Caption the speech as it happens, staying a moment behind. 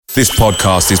This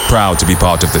podcast is proud to be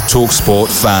part of the TalkSport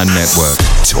Fan Network.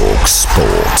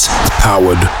 TalkSport.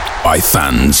 Powered by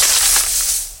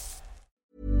fans.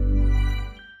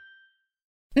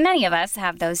 Many of us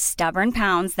have those stubborn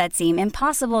pounds that seem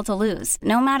impossible to lose,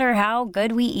 no matter how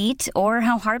good we eat or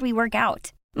how hard we work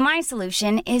out. My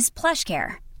solution is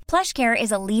PlushCare. PlushCare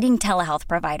is a leading telehealth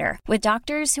provider with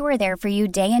doctors who are there for you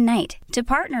day and night to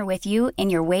partner with you in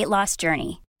your weight loss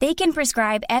journey. They can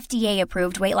prescribe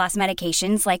FDA-approved weight loss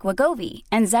medications like Wegovy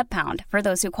and Zepbound for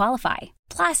those who qualify.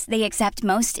 Plus, they accept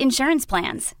most insurance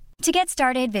plans. To get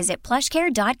started, visit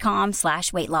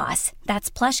plushcare.com/weightloss. That's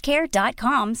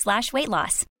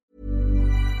plushcare.com/weightloss.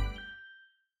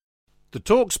 The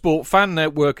TalkSport Fan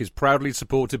Network is proudly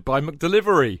supported by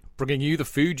McDelivery, bringing you the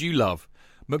food you love.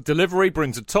 McDelivery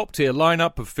brings a top-tier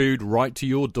lineup of food right to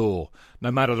your door.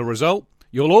 No matter the result,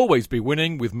 you'll always be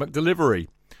winning with McDelivery.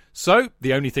 So,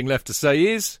 the only thing left to say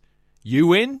is,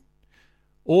 you in?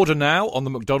 Order now on the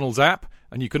McDonald's app,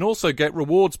 and you can also get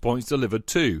rewards points delivered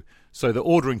too, so that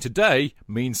ordering today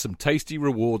means some tasty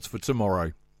rewards for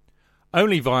tomorrow.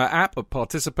 Only via app at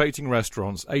participating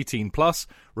restaurants. 18 plus,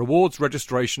 rewards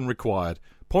registration required.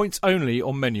 Points only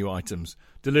on menu items.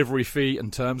 Delivery fee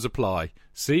and terms apply.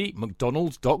 See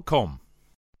mcdonalds.com.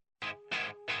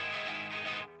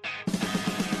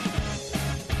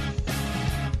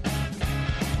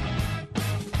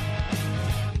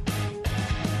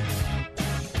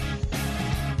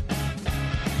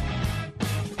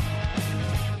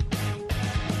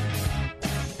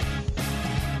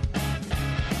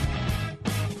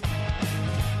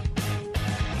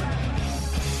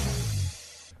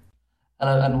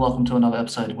 Hello and welcome to another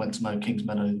episode of Went to Know Kings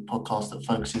Meadow, the podcast that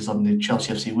focuses on the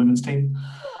Chelsea FC women's team.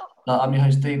 I'm your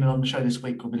host Dean, and on the show this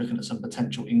week we'll be looking at some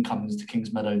potential incomings to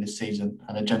Kings Meadow this season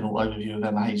and a general overview of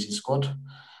Emma Hayes' squad.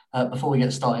 Before we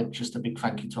get started, just a big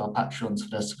thank you to our Patreons for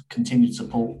their continued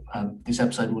support. This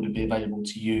episode will be available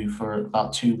to you for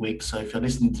about 2 weeks, so if you're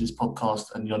listening to this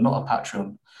podcast and you're not a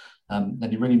Patreon,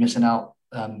 then you're really missing out.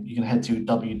 You can head to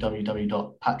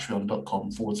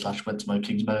www.patreon.com/Went to Know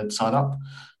Kings Meadow to sign up.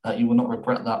 You will not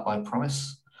regret that, I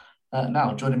promise.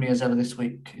 Now, joining me as ever this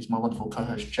week is my wonderful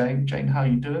co-host, Jane. Jane, how are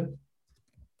you doing?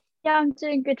 Yeah, I'm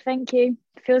doing good, thank you.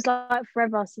 It feels like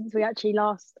forever since we actually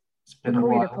last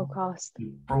recorded a podcast.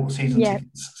 We brought season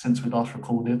tickets since we last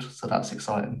recorded, so that's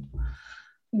exciting.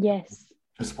 Yes.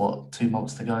 Just 2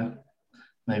 months to go?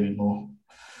 Maybe more.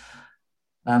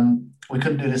 We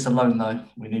couldn't do this alone, though.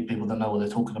 We need people that know what they're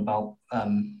talking about.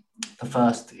 The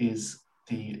first is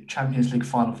the Champions League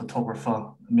final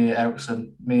photographer, Mia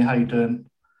Eriksson. Mia, how you doing?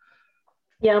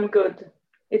 Yeah, I'm good.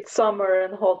 It's summer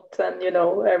and hot and,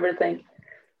 everything.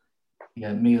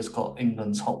 Yeah, Mia's got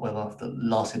England's hot weather that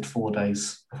lasted 4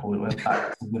 days before we went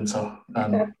back to winter.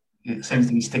 It seems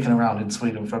to be sticking around in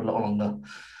Sweden for a lot longer.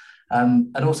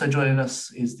 And also joining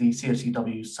us is the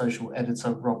CFCW social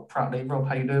editor, Rob Prattley. Rob,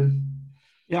 how you doing?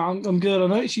 Yeah, I'm good. I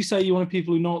noticed you say you wanted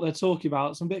people who know what they're talking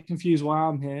about, so I'm a bit confused why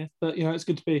I'm here. But, it's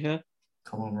good to be here.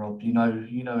 Come on, Rob. You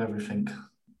know everything.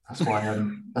 That's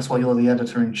why you're the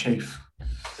editor-in-chief.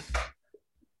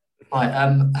 Right,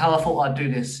 how I thought I'd do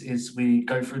this is we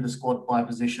go through the squad by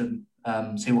position,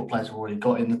 see what players we've already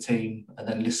got in the team, and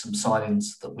then list some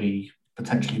signings that we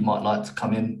potentially might like to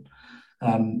come in.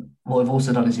 What we've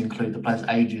also done is include the players'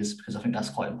 ages, because I think that's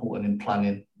quite important in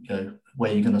planning,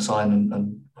 where you're going to sign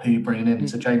and who you're bringing in.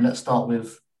 So, Jane, let's start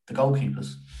with the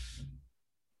goalkeepers.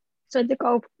 So the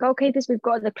goalkeepers we've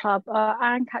got at the club are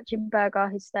Anne Katchenberger,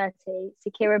 who's 30,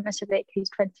 Sakira Musovic, who's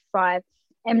 25,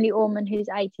 Emily Orman, who's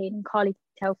 18, and Carly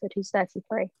Telford, who's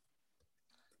 33.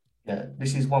 Yeah,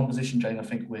 this is one position, Jane, I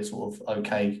think we're sort of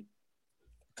okay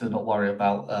to not worry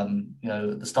about. At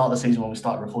the start of the season when we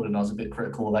started recording, I was a bit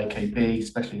critical of AKB,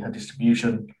 especially her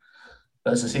distribution.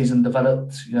 But as the season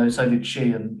developed, so did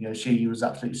she, and she was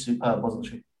absolutely superb, wasn't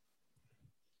she?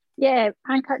 Yeah,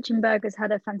 Anne Katchenberger's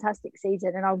had a fantastic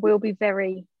season, and I will be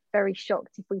very, very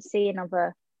shocked if we see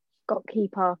another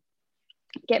goalkeeper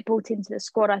get brought into the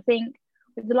squad. I think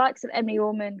with the likes of Emily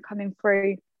Orman coming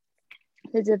through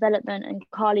the development and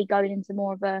Carly going into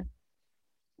more of a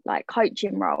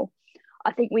coaching role,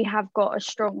 I think we have got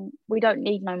we don't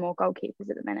need no more goalkeepers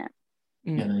at the minute.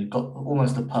 You've got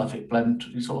almost a perfect blend.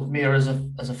 You sort of, Mia, as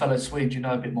a fellow Swede, you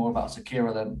know a bit more about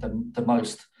Sakira than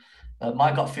most.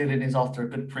 My gut feeling is after a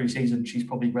good pre-season, she's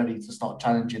probably ready to start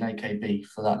challenging AKB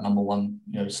for that number one,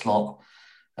 slot.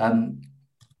 Do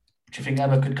you think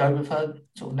Emma could go with her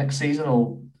sort of next season,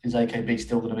 or is AKB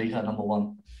still going to be her number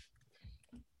one?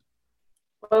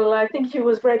 Well, I think she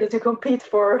was ready to compete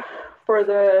for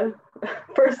the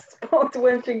first spot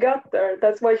when she got there.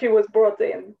 That's why she was brought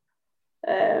in.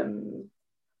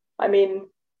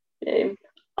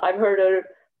 I've heard her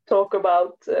talk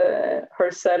about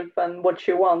herself and what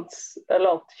she wants a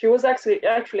lot. She was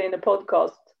actually in a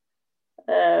podcast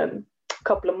a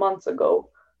couple of months ago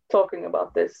talking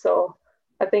about this. So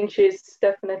I think she's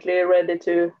definitely ready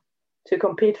to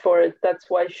compete for it. That's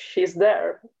why she's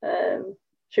there.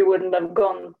 She wouldn't have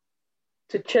gone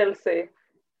to Chelsea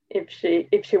if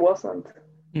she wasn't.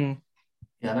 Mm.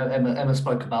 Yeah, I know Emma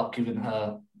spoke about giving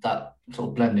her that sort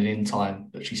of blending in time,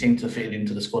 but she seemed to fit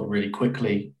into the squad really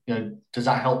quickly. Does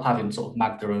that help having sort of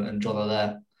Magda and Jonna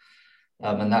there?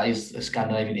 And that is a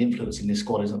Scandinavian influence in this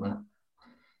squad, isn't there?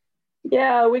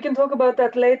 Yeah, we can talk about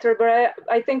that later, but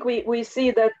I think we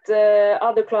see that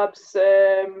other clubs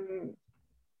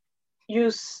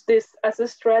use this as a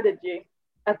strategy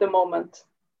at the moment.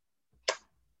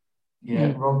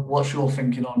 Yeah, Rob, what's your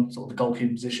thinking on sort of the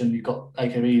goalkeeping position? You've got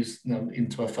AKB's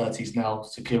into her 30s now.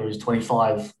 Sakura's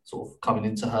 25, sort of coming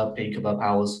into her peak of her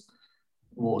powers.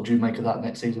 What do you make of that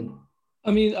next season? I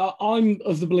mean, I'm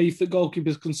of the belief that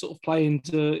goalkeepers can sort of play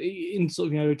into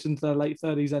their late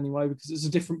 30s anyway, because it's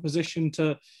a different position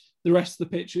to the rest of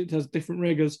the pitch. It has different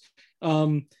rigours.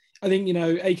 I think,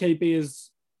 AKB has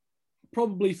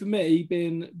probably, for me,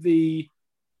 been the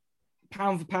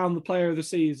pound for pound the player of the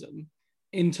season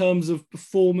in terms of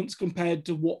performance compared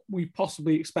to what we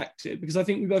possibly expected. Because I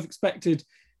think we both expected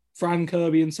Fran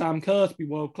Kirby and Sam Kerr to be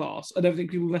world class. I don't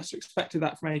think people necessarily expected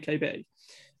that from AKB.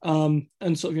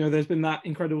 And sort of, there's been that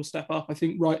incredible step up. I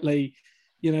think rightly,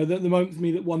 the moment for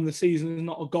me that won the season is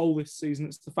not a goal this season,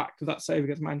 it's the fact of that save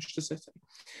against Manchester City.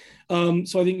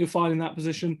 So I think you're fine in that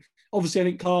position. Obviously, I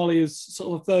think Carly is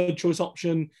sort of a third choice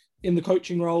option in the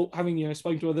coaching role. Having,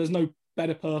 spoken to her, there's no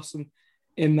better person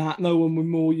in that. No one with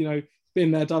more,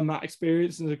 been there, done that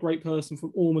experience, and is a great person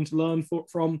from Ormond to learn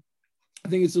from. I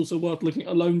think it's also worth looking at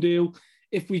a loan deal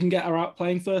if we can get her out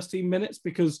playing first team minutes,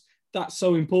 because that's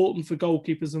so important for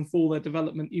goalkeepers and for their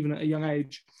development, even at a young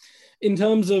age. In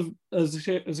terms of as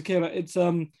a killer, it's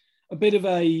a bit of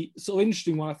a sort of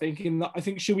interesting one, I think, in that I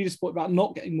think she'll be disappointed about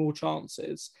not getting more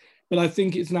chances. But I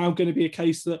think it's now going to be a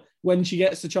case that when she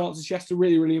gets the chances, she has to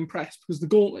really, really impress, because the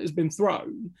gauntlet has been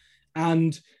thrown.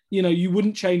 And, you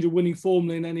wouldn't change a winning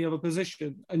formula in any other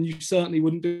position, and you certainly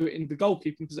wouldn't do it in the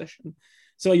goalkeeping position.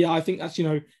 So, yeah, I think that's,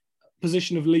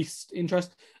 position of least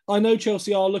interest. I know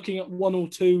Chelsea are looking at one or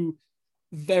two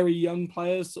very young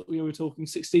players. We're talking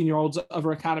 16-year-olds at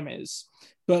other academies.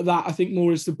 But that, I think,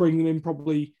 more is to bring them in,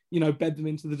 probably, bed them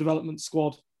into the development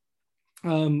squad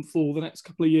for the next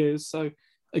couple of years. So,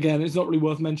 again, it's not really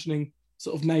worth mentioning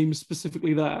sort of names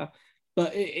specifically there.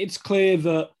 But it's clear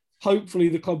that hopefully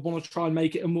the club want to try and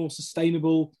make it a more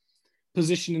sustainable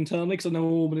position internally, because I know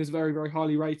Ormond is very, very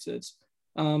highly rated.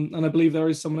 And I believe there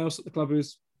is someone else at the club who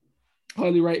is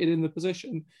highly rated in the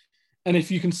position. And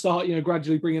if you can start,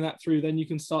 gradually bringing that through, then you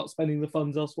can start spending the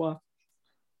funds elsewhere.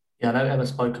 Yeah, I know Emma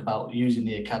spoke about using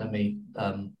the academy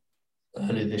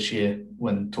earlier this year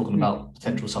when talking about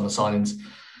potential summer signings.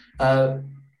 The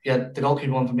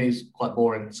goalkeeper one for me is quite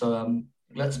boring. So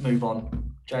let's move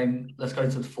on. Jane, let's go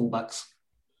to the fullbacks.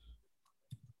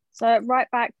 So right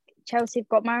back, Chelsea have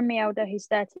got Marimelda, who's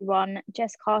 31,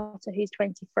 Jess Carter, who's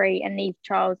 23, and Neve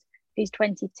Charles, who's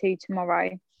 22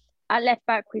 tomorrow. At left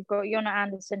back, we've got Jonna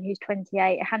Andersson, who's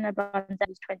 28, Hannah Blundell,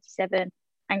 who's 27,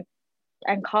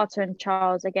 and Carter and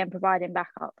Charles, again, providing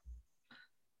backup.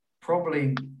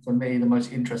 Probably, for me, the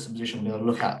most interesting position we're going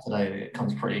to look at today. It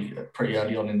comes pretty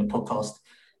early on in the podcast.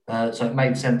 So it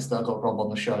made sense that I got Rob on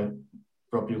the show.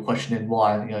 Rob, you're questioning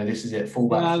why, this is it,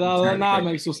 fullback. Yeah, that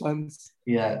makes no sense.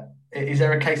 Yeah. Is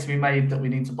there a case to be made that we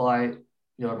need to buy,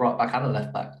 a right back and a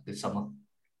left back this summer?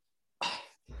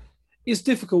 It's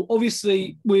difficult.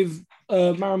 Obviously, with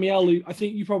Marimelda, I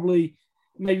think you probably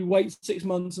maybe wait 6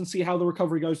 months and see how the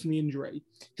recovery goes from the injury.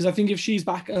 Because I think if she's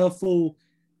back at her full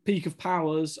peak of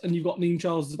powers and you've got Neve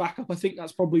Charles as a backup, I think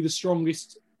that's probably the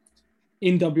strongest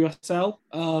in WSL,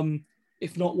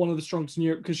 if not one of the strongest in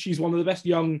Europe, because she's one of the best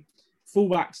young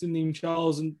fullbacks in Neve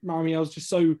Charles, and Marimelda is just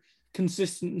so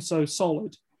consistent and so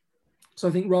solid. So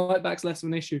I think right back's less of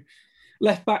an issue.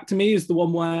 Left back to me is the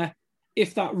one where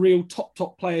if that real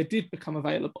top player did become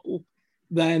available,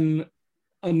 then,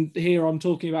 and here I'm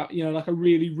talking about, like a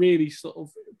really, really sort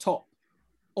of top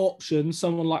option,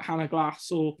 someone like Hannah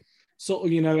Glass, or sort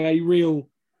of, a real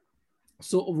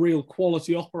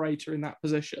quality operator in that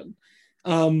position.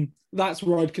 That's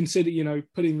where I'd consider,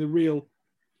 putting the real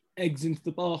eggs into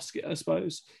the basket, I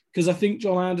suppose, because I think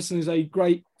Jonna Andersson is a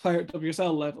great player at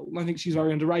WSL level, and I think she's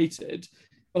very underrated,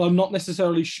 but I'm not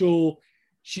necessarily sure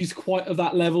she's quite of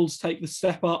that level to take the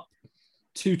step up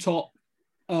to top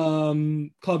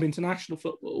club international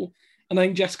football. And I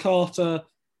think Jess Carter,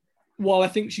 while I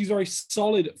think she's very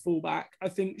solid at fullback, I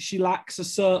think she lacks a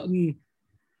certain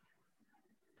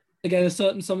again, a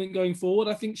certain something going forward.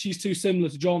 I think she's too similar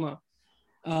to Jonna,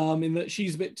 in that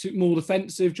she's a bit more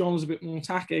defensive, Jonna's a bit more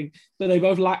attacking, but they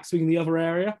both lack swing in the other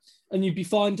area. And you'd be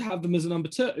fine to have them as a number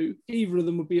 2. Either of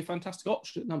them would be a fantastic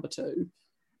option at number 2.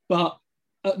 But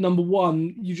at number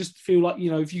 1, you just feel like,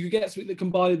 if you could get something that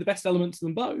combined the best elements of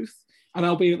them both, and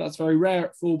albeit that's very rare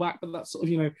at fullback, but that's sort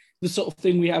of, the sort of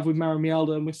thing we have with Mara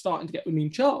Mielda and we're starting to get with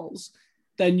Niamh Charles,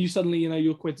 then you suddenly,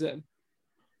 your quid's in.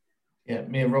 Yeah,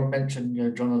 me and Rob mentioned,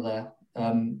 Jonna there,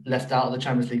 left out of the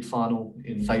Champions League final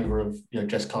in favour of,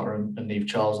 Jess Carter and Niamh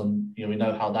Charles, and, we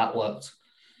know how that worked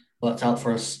out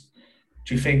for us.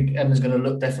 Do you think Emma's going to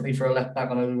look definitely for a left back?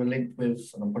 I know we were linked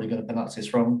with, and I'm probably going to pronounce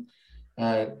this wrong,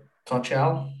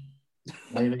 Karchau?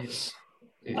 Maybe.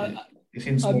 It's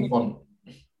in small font.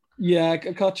 Yeah,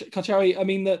 Karchaoui. I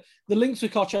mean, the links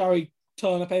with Karchaoui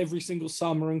turn up every single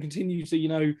summer and continue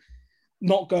to,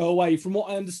 not go away. From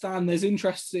what I understand, there's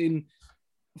interest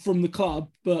from the club,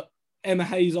 but Emma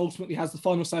Hayes ultimately has the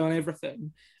final say on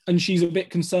everything. And she's a bit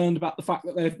concerned about the fact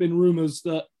that there have been rumours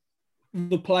that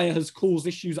the player has caused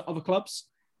issues at other clubs.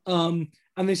 And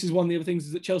this is one of the other things,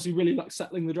 is that Chelsea really like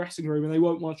settling the dressing room, and they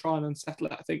won't want to try and unsettle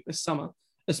it, I think, this summer,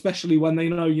 especially when they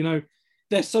know,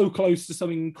 they're so close to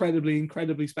something incredibly,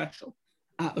 incredibly special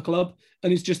at the club.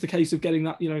 And it's just a case of getting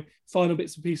that, final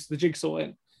bits and pieces of the jigsaw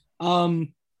in.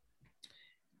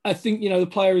 I think, the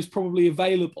player is probably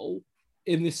available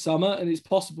in this summer, and it's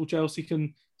possible Chelsea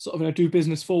can sort of, do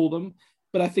business for them.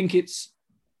 But I think at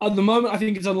the moment, I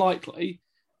think it's unlikely.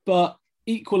 But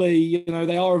equally,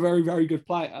 they are a very, very good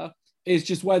player. It's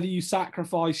just whether you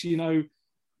sacrifice, the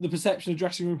perception of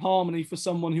dressing room harmony for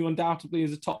someone who undoubtedly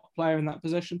is a top player in that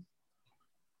position.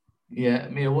 Yeah,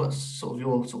 Mia, what's sort of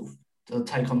your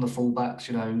take on the fullbacks?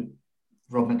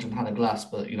 Rob mentioned Hannah Glass,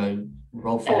 but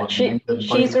Rolf.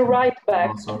 She's a right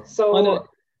back, so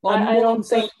I don't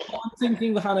think. I'm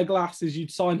thinking the Hannah Glass is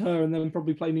you'd sign her and then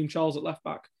probably play Niamh Charles at left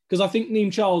back, because I think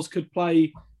Niamh Charles could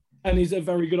play and is a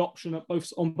very good option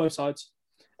on both sides.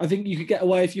 I think you could get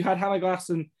away if you had Hannah Glass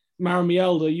and Mara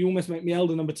Mielda. You almost make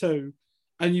Mielda number 2,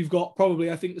 and you've got probably,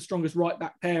 I think, the strongest right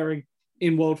back pairing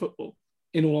in world football,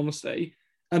 in all honesty.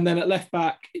 And then at left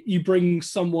back, you bring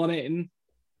someone in.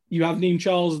 You have Niamh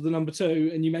Charles as the number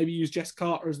 2, and you maybe use Jess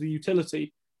Carter as the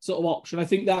utility sort of option. I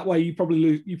think that way you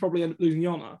probably end up losing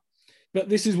Jonna. But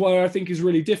this is where I think is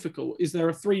really difficult, is there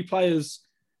are 3 players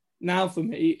now for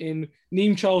me in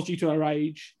Niamh Charles due to her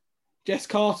age, Jess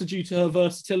Carter due to her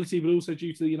versatility, but also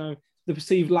due to, the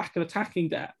perceived lack of attacking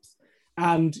depth,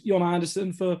 and Jonna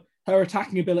Andersson for her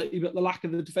attacking ability, but the lack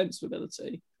of the defensive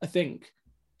ability, I think,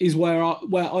 is where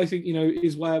I think,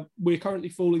 is where we're currently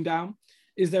falling down.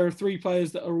 Is there are 3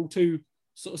 players that are all too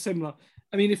sort of similar.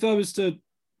 I mean, if I was to,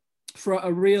 for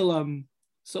a real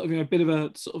sort of, a bit of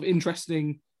a sort of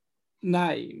interesting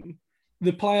name,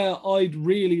 the player I'd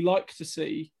really like to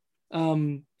see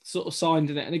sort of signed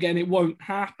in it, and again, it won't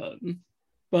happen,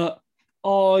 but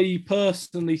I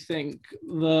personally think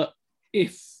that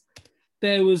if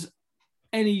there was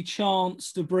any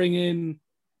chance to bring in,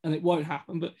 and it won't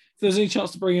happen, but if there's any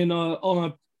chance to bring in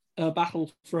on a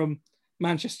battle from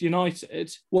Manchester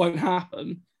United, won't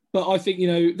happen. But I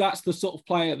think, that's the sort of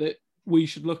player that we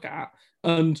should look at.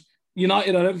 And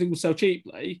United, I don't think will sell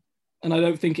cheaply, and I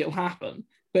don't think it'll happen.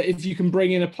 But if you can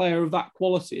bring in a player of that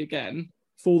quality again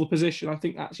for the position, I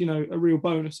think that's, a real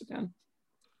bonus again.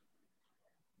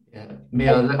 Yeah,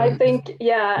 Mia, I think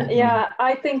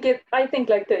I think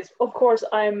like this. Of course,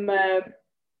 I'm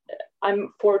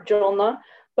for Jonna,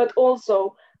 but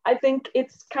also I think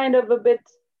it's kind of a bit.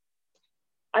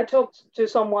 I talked to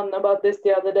someone about this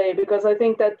the other day, because I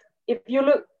think that if you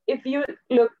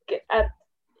look at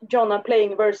Jonna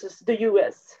playing versus the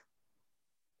US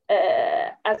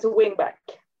as a wingback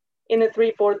in a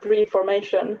 3-4-3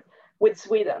 formation with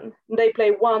Sweden, they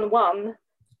play 1-1.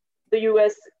 The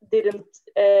US didn't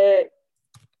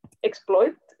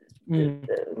exploit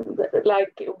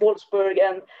like Wolfsburg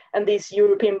and these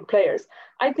European players.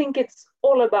 I think it's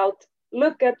all about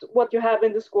look at what you have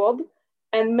in the squad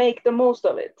and make the most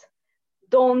of it.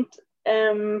 Don't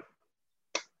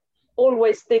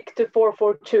always stick to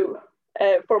 4-4-2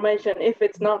 formation if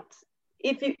it's not.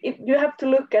 If you have to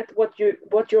look at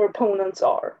what your opponents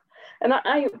are, and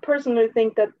I personally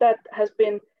think that has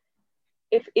been,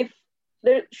 if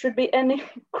there should be any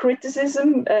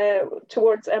criticism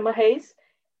towards Emma Hayes,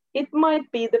 it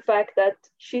might be the fact that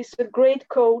she's a great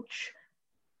coach,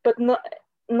 but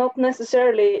not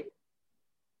necessarily.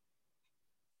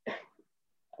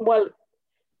 Well,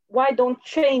 why don't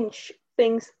change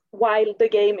things while the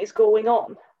game is going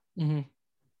on? Mm-hmm.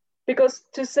 Because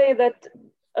to say that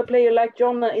a player like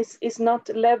Jonna is not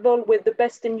level with the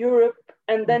best in Europe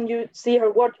and then you see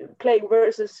her play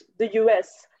versus the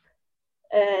US,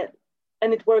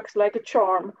 and it works like a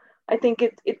charm. I think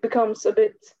it becomes a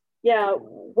bit,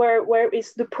 where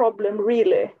is the problem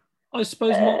really? I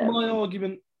suppose my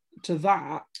argument to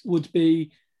that would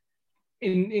be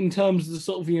in terms of the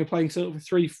sort of, playing sort of a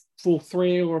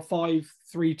 3-4-3 or a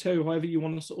 5-3-2, however you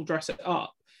want to sort of dress it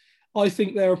up. I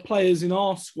think there are players in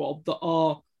our squad that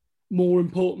are more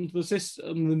important to the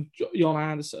system than Jon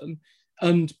Anderson.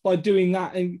 And by doing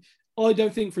that, and I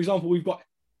don't think, for example, we've got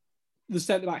the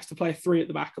centre-backs to play 3 at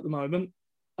the back at the moment.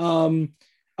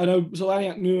 I know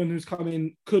Aniak Nguyen, who's come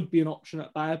in, could be an option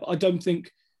at there, but I don't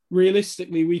think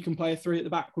realistically we can play a 3 at the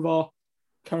back with our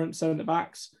current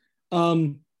centre-backs.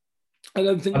 I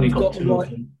don't think we've got the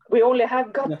right... We only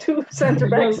have got 2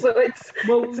 centre-backs, so it's...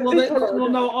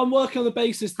 No, I'm working on the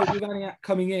basis that with Aniak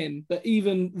coming in, but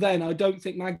even then, I don't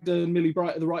think Magda and Millie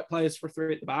Bright are the right players for a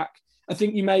 3 at the back. I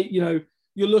think you may,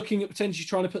 you're looking at potentially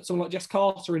trying to put someone like Jess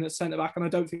Carter in at centre-back, and I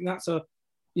don't think that's the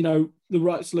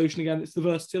right solution. Again, it's the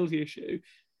versatility issue.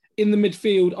 In the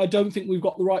midfield, I don't think we've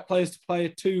got the right players to play a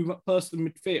 2-person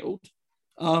midfield,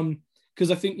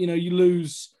 because I think, you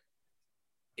lose...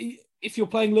 If you're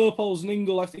playing Leupolz and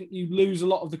Ingle, I think you lose a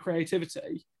lot of the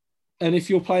creativity. And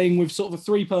if you're playing with sort of a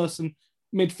 3-person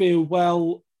midfield,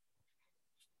 well,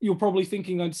 you're probably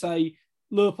thinking, I'd say,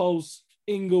 Leupolz,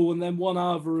 Ingle, and then one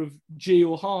other of G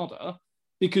or Harder,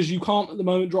 because you can't at the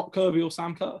moment drop Kirby or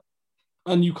Sam Kerr.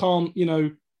 And you can't,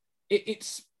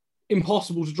 it's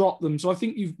impossible to drop them. So I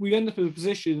think we end up in a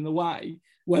position in a way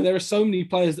where there are so many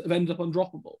players that have ended up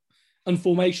undroppable, and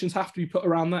formations have to be put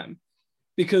around them.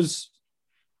 Because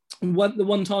the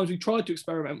one times we tried to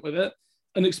experiment with it,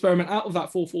 and experiment out of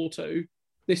that 4-4-2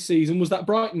 this season, was that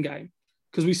Brighton game.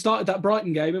 Because we started that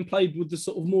Brighton game and played with the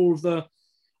sort of more of the,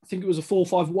 I think it was a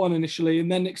 4-5-1 initially,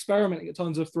 and then experimenting at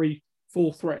times of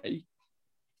 3-4-3.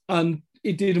 And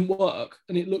it didn't work,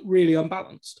 and it looked really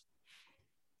unbalanced.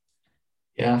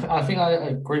 Yeah, I think I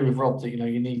agree with Rob that,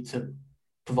 you need to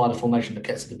provide a formation that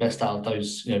gets the best out of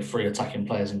those, 3 attacking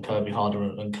players in Kirby, Harder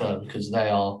and Kerr, because they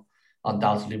are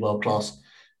undoubtedly world-class.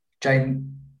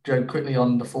 Jane, quickly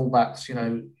on the fullbacks,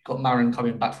 got Marin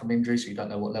coming back from injury, so you don't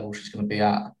know what level she's going to be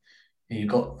at. You've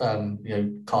got,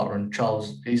 Carter and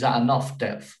Charles. Is that enough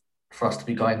depth for us to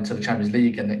be going to the Champions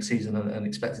League again next season and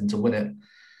expecting to win it?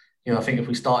 I think if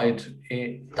we started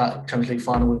that Champions League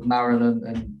final with Marin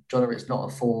and Jonah, it's not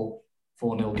a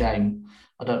 4-0 game.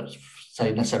 I don't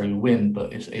say necessarily win,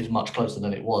 but it's much closer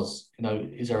than it was.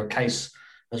 Is there a case,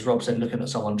 as Rob said, looking at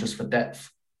someone just for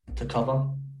depth to cover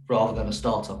rather than a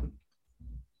starter?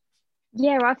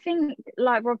 Yeah, I think,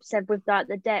 like Rob said, with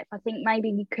the depth, I think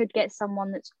maybe we could get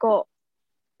someone that's got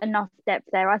enough depth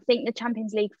there. I think the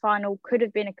Champions League final could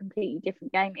have been a completely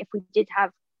different game if we did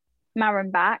have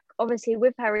Marin back. Obviously,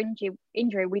 with her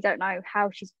injury, we don't know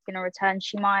how she's going to return.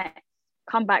 She might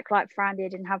come back like Fran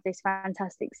did and have this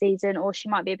fantastic season, or she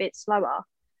might be a bit slower.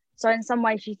 So in some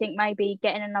ways, you think maybe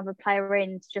getting another player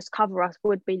in to just cover us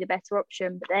would be the better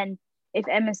option. But then if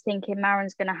Emma's thinking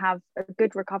Marin's going to have a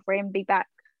good recovery and be back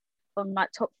on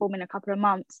top form in a couple of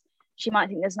months, she might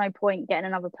think there's no point getting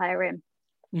another player in.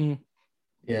 Mm.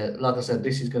 Yeah, like I said,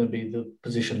 this is going to be the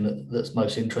position that's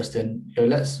most interesting.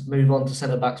 Let's move on to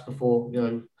centre-backs before,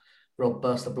 Rob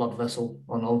burst a blood vessel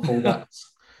on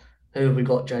full-backs. Who have we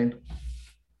got, Jane?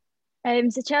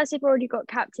 So Chelsea have already got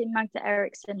captain Magda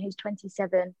Eriksson, who's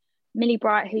 27, Millie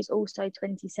Bright, who's also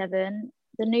 27,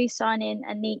 the new signing,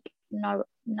 Anik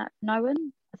Noen,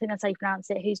 I think that's how you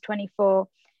pronounce it, who's 24,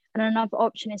 and another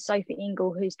option is Sophie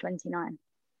Ingle, who's 29.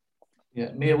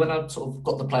 Yeah, Mia, when I sort of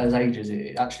got the players' ages,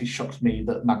 it actually shocked me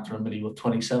that Magda and Millie were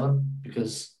 27,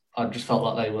 because I just felt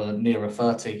like they were nearer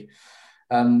 30.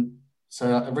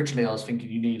 So originally I was thinking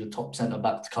you need a top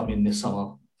centre-back to come in this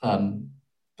summer.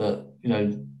 But,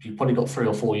 you've probably got 3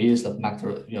 or 4 years left, Magda,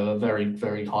 at, a very,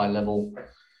 very high level.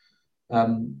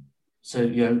 So,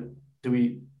 do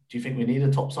you think we need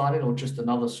a top signing or just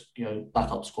another,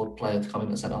 backup squad player to come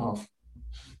in at centre-half?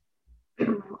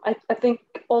 I think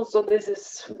also this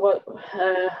is what,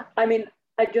 I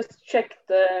just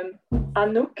checked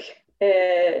Anouk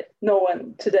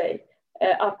Noen today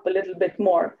up a little bit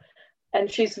more.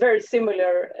 And she's very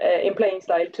similar in playing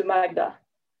style to Magda.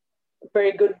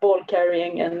 Very good ball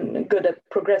carrying and good at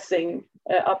progressing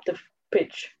up the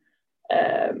pitch.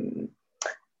 And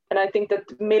I think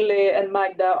that Millie and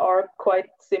Magda are quite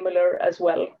similar as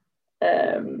well.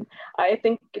 I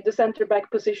think the centre-back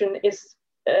position is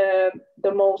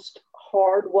the most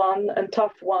hard one and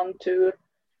tough one to,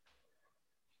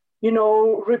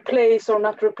 replace or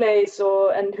not replace,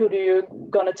 and who do you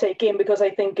gonna take in? Because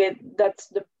I think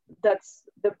that's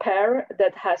the pair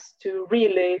that has to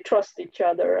really trust each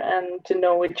other and to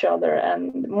know each other,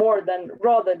 and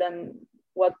rather than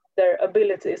what their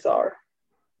abilities are.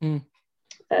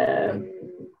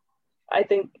 I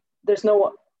think there's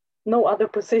no other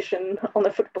position on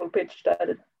a football pitch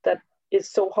that is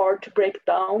so hard to break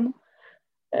down.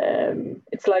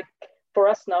 It's like for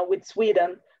us now with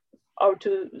Sweden, our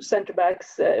two centre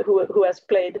backs who has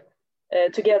played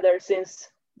together since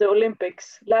the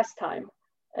Olympics last time,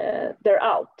 they're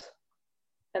out.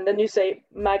 And then you say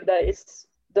Magda is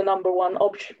the number one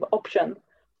option,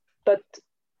 but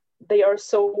they are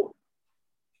so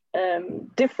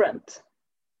different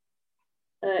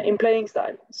in playing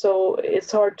style. So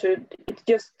it's hard to, it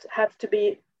just have to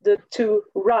be the two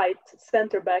right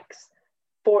center backs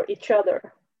for each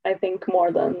other, I think,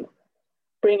 more than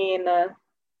bringing in a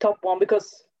top one,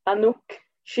 because Anouk,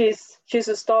 she's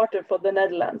a starter for the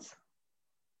Netherlands.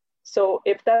 So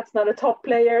if that's not a top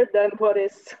player, then what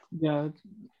is? Yeah,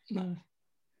 no.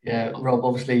 Yeah, Rob,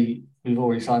 obviously we've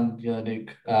already signed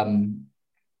Anouk.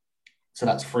 So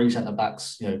that's 3 centre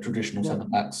backs, traditional centre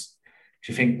backs.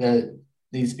 Do you think there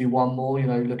needs to be one more,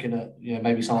 looking at,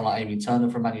 maybe someone like Amy Turner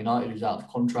from Man United who's out of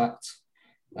contract?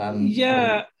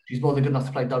 She's more than good enough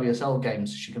to play WSL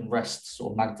games. She can rest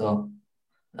sort of Magda.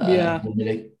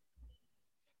 Millie.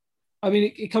 I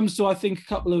mean, it comes to, I think,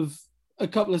 a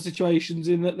couple of situations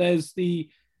in that there's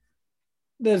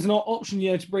an option,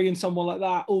 to bring in someone like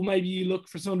that, or maybe you look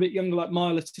for someone a bit younger like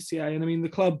Maya Le Tissier. And I mean, the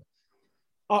club,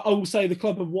 I will say the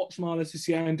club have watched Maya Le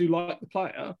Tissier and do like the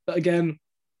player, but again,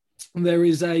 there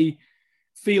is a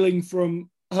feeling from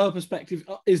her perspective,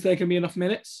 is there going to be enough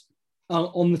minutes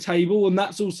on the table? And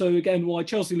that's also, again, why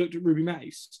Chelsea looked at Ruby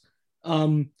Mace,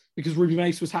 because Ruby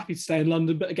Mace was happy to stay in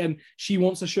London, but again, she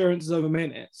wants assurances over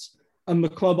minutes, and the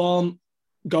club aren't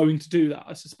going to do that,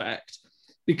 I suspect,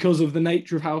 because of the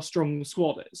nature of how strong the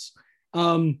squad is.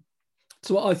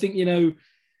 So I think,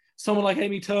 someone like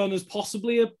Amy Turner is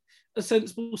possibly a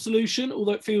sensible solution,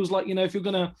 although it feels like, if you're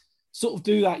going to sort of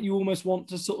do that, you almost want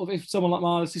to sort of, if someone like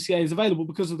Maya Le Tissier is available,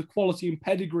 because of the quality and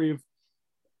pedigree of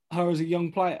her as a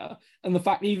young player, and the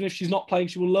fact even if she's not playing,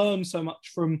 she will learn so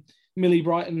much from Millie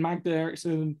Brighton, Magda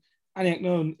Eriksson, and Aniek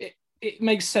Noon. It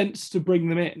makes sense to bring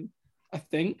them in, I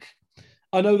think.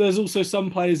 I know there's also some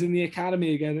players in the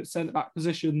academy, again, at centre-back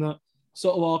position that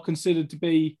sort of are considered to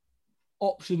be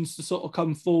options to sort of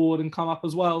come forward and come up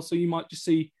as well. So you might just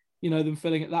see, them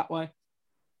filling it that way.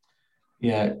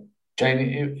 Yeah.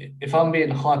 Jane, if I'm being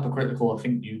hypercritical, I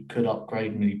think you could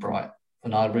upgrade Millie Bright.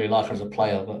 And I really like her as a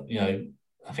player, but,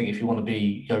 I think if you want to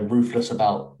be ruthless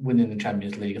about winning the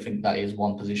Champions League, I think that is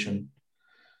one position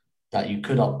that you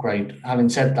could upgrade. Having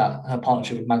said that, her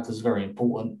partnership with Magda is very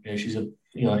important. She's a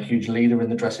huge leader in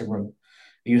the dressing room.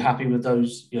 Are you happy with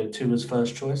those two as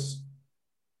first choice?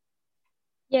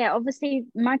 Yeah, obviously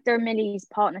Magda and Millie's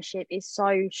partnership is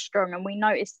so strong, and we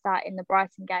noticed that in the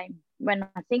Brighton game when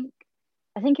I think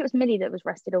it was Millie that was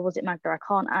rested, or was it Magda? I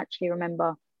can't actually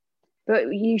remember.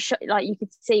 But you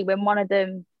could see when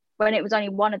it was only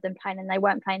one of them playing and they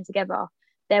weren't playing together,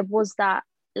 there was that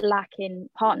lack in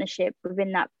partnership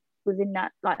within that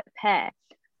like pair.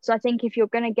 So I think if you're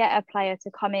going to get a player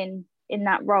to come in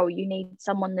that role, you need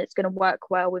someone that's going to work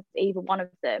well with either one of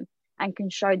them and can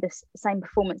show the same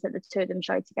performance that the two of them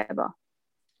show together.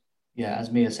 Yeah,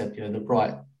 as Mia said, the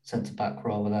right centre back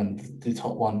rather than the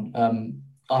top one.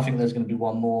 I think there's going to be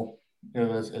one more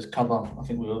as cover. I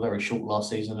think we were very short last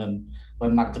season, and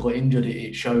when Magda got injured,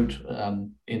 it showed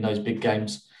in those big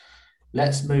games.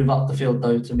 Let's move up the field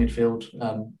though to midfield.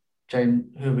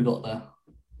 Jane, who have we got there?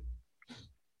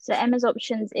 So Emma's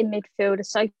options in midfield are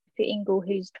Sophie Ingle,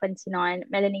 who's 29,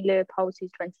 Melanie Leopold,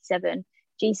 who's 27,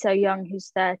 Ji So Young,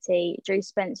 who's 30, Drew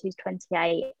Spence, who's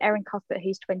 28, Erin Cuthbert,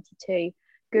 who's 22,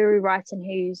 Guru Wrighton,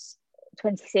 who's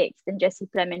 26, and Jessie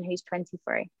Fleming, who's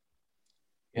 23.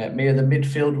 Yeah, Mia, the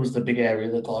midfield was the big area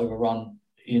that got overrun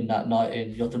in that night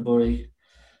in Göteborg.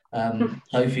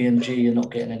 Sophie and G are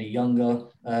not getting any younger.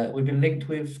 We've been linked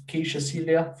with Keisha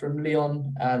Celia from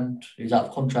Lyon, and who's out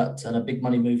of contract, and a big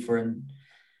money move for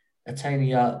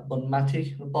Etania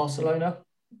Bonmati of Barcelona.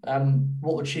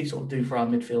 What would she sort of do for our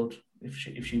midfield if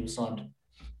she was signed?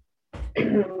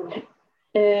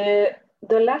 The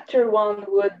latter one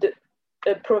would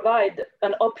provide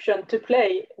an option to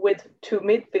play with two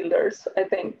midfielders, I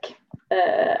think,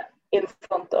 in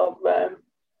front of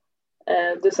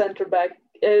the centre back,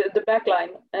 the back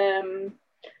line.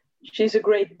 She's a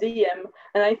great DM,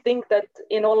 and I think that,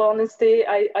 in all honesty,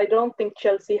 I don't think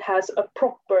Chelsea has a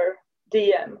proper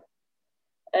DM.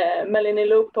 Melanie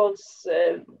Leopolds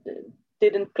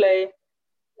didn't play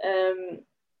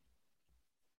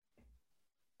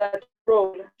that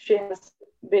role. She has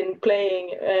been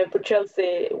playing for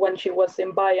Chelsea when she was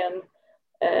in Bayern.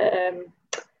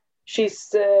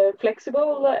 She's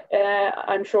flexible.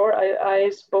 I'm sure. I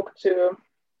spoke to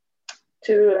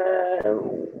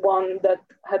one that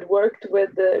had worked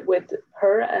with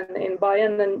her and in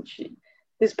Bayern, and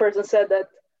this person said that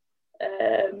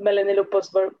Melanie Lopez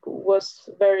was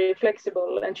very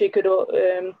flexible, and she could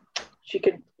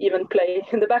even play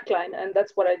in the back line, and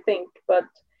that's what I think. But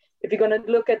if you're going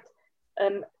to look at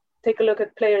take a look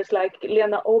at players like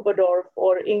Lena Oberdorf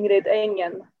or Ingrid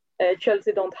Engen,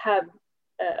 Chelsea don't have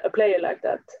a player like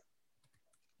that.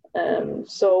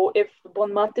 So if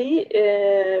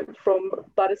Bonmati from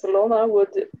Barcelona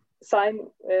would sign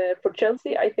for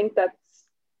Chelsea, I think that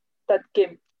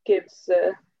gives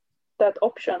that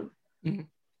option. Mm-hmm.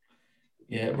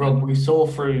 Yeah, Rob, we saw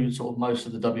through sort of most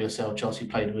of the WSL, Chelsea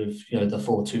played with the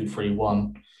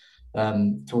 4-2-3-1.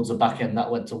 Towards the back end,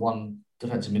 that went to one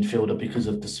defensive midfielder because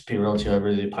of the superiority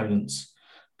over the opponents.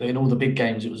 But in all the big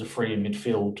games, it was a three in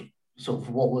midfield. Sort of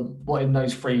what in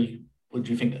those three would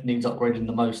you think needs upgrading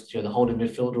the most? The holding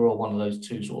midfielder or one of those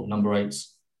two sort of number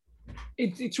eights?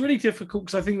 It's really difficult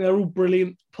because I think they're all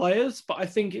brilliant players, but I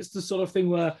think it's the sort of thing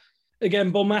where,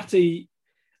 again, Bonmati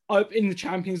in the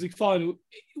Champions League final,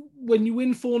 when you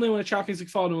win 4-0 in a Champions League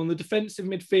final and the defensive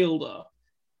midfielder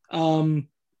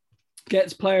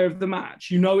gets player of the match,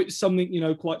 it's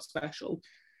something, quite special.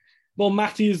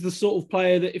 Bonmati is the sort of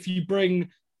player that if you bring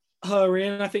her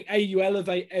in, I think A, you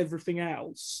elevate everything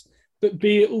else, but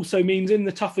B, it also means in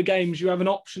the tougher games, you have an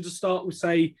option to start with,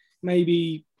 say,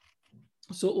 maybe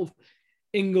sort of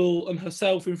Ingle and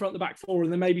herself in front of the back four,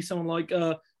 and then maybe someone like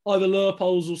either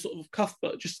Leupolz or sort of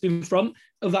Cuthbert just in front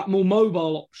of that more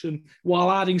mobile option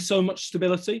while adding so much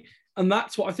stability. And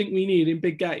that's what I think we need in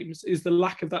big games, is the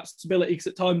lack of that stability, because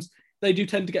at times they do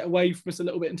tend to get away from us a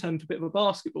little bit and turn into a bit of a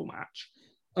basketball match.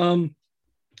 I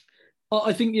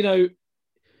think,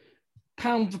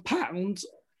 pound for pound,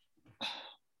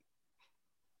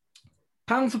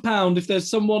 if there's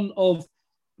someone of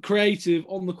creative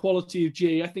on the quality of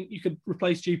G, I think you could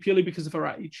replace G purely because of her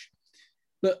age.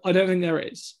 But I don't think there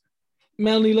is.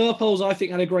 Melanie Leupolz, I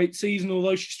think, had a great season,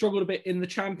 although she struggled a bit in the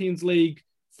Champions League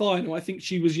final. I think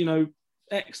she was,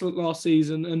 excellent last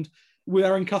season. And with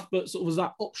Erin Cuthbert sort of as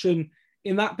that option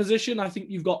in that position, I think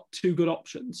you've got two good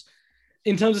options.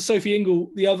 In terms of Sophie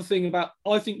Ingle, the other thing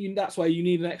I think that's why you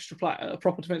need an extra player, a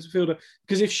proper defensive fielder,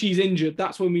 because if she's injured,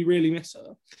 that's when we really miss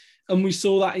her. And we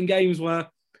saw that in games where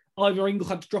either Ingle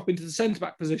had to drop into the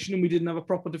centre-back position and we didn't have a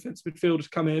proper defensive midfielder to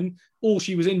come in, or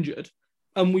she was injured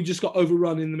and we just got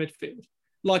overrun in the midfield.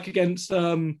 Like against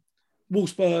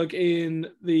Wolfsburg in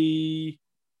the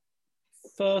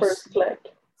first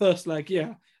leg,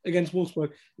 yeah, against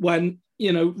Wolfsburg, when, the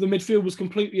midfield was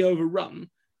completely overrun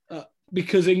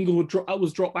because Ingle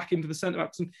was dropped back into the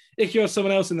centre-backs. And if you have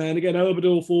someone else in there, and again,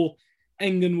 Oberdorf or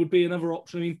Engen would be another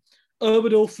option. I mean,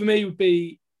 Oberdorf for me would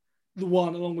be the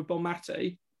one along with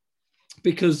Bonmati,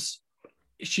 because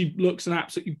she looks an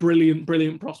absolutely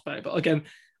brilliant prospect. But again,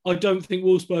 I don't think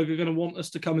Wolfsburg are going to want us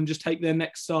to come and just take their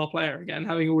next star player again,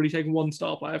 having already taken one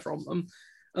star player from them.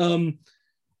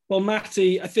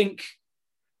 Bonmati, I think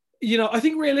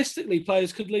realistically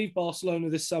players could leave Barcelona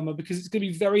this summer because it's going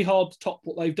to be very hard to top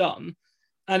what they've done.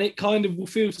 And it kind of will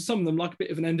feel to some of them like a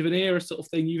bit of an end of an era sort of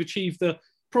thing. You've achieved the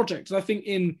project. And I think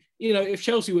if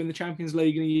Chelsea win the Champions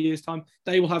League in a year's time,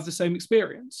 they will have the same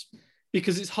experience,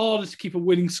 because it's harder to keep a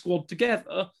winning squad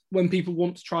together when people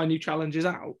want to try new challenges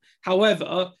out.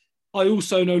 However, I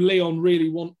also know Lyon really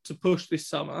want to push this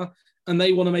summer, and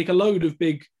they want to make a load of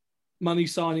big money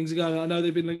signings again. I know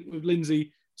they've been linked with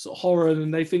Lindsay sort of Horan,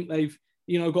 and they think they've,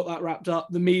 got that wrapped up.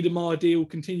 The Miedemar deal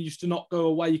continues to not go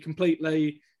away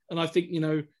completely. And I think,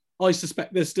 I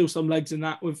suspect there's still some legs in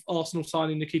that with Arsenal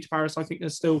signing Nikita Paris. I think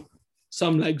there's still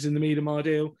some legs in the Miedemar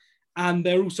deal. And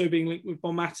they're also being linked with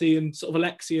Bonmati and sort of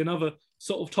Alexi and other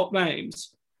sort of top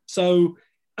names. So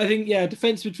I think,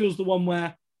 defensive midfield is the one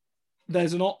where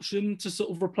there's an option to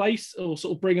sort of replace or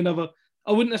sort of bring another,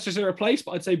 I wouldn't necessarily replace,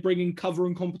 but I'd say bring in cover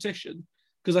and competition,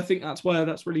 because I think that's where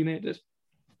that's really needed.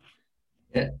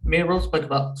 Yeah, me and Rob spoke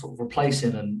about sort of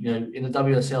replacing, and in the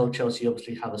WSL, Chelsea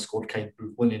obviously have a squad capable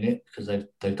of winning it because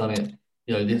they've done it,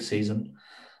 this season.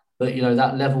 But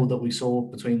that level that we saw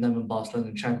between them and Barcelona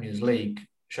in Champions League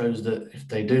shows that if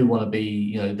they do want to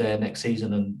be, there next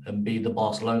season and be the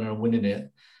Barcelona and winning it,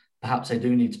 perhaps they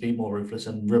do need to be more ruthless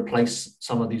and replace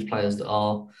some of these players that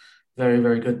are very,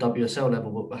 very good WSL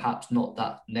level, but perhaps not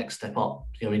that next step up,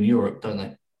 in Europe, don't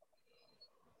they?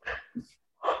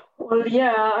 Well,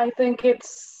 yeah, I think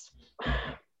it's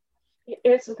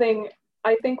the thing.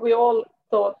 I think we all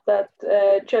thought that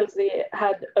Chelsea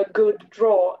had a good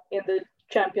draw in the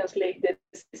Champions League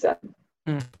this season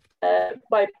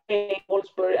by playing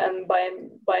Wolfsburg and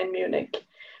Bayern Munich,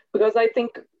 because I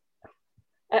think,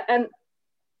 and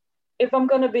if I'm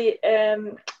going to be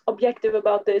objective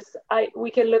about this, we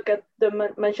can look at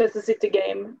the Manchester City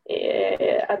game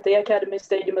at the Academy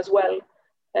Stadium as well.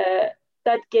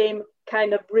 That game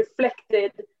kind of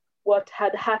reflected what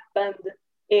had happened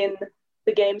in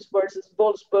the games versus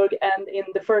Wolfsburg and in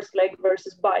the first leg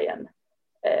versus Bayern.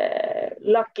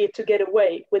 Lucky to get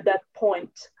away with that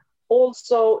point.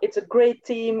 Also, it's a great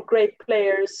team, great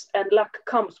players, and luck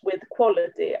comes with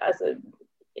quality.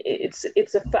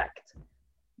 It's a fact.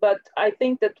 But I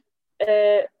think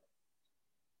that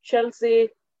Chelsea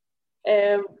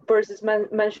versus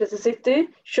Manchester City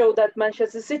showed that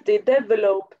Manchester City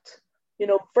developed,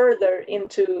 further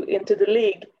into the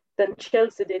league than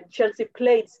Chelsea did. Chelsea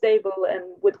played stable and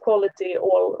with quality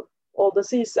all the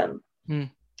season.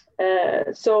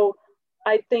 So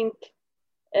I think,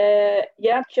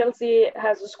 Chelsea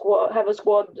have a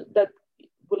squad that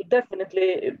will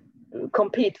definitely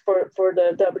compete for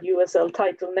the WSL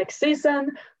title next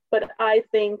season. But I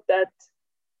think that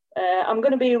I'm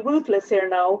going to be ruthless here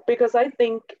now, because I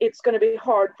think it's going to be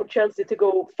hard for Chelsea to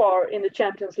go far in the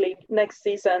Champions League next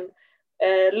season.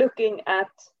 Looking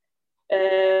at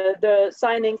the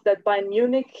signings that Bayern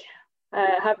Munich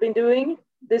have been doing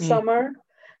this summer,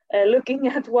 looking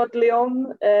at what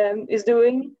Lyon is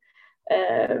doing,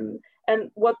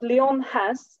 and what Lyon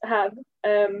have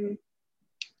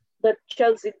that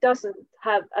Chelsea doesn't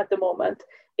have at the moment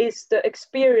is the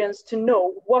experience to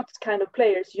know what kind of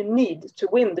players you need to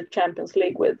win the Champions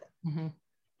League with.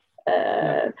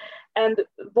 And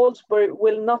Wolfsburg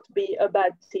will not be a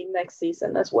bad team next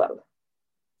season as well.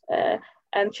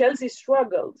 And Chelsea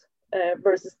struggled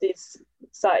versus these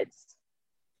sides.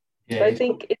 So I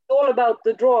think it's all about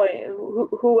the drawing.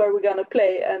 Who are we going to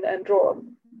play and draw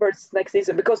versus next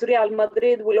season? Because Real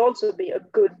Madrid will also be a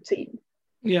good team.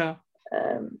 Yeah.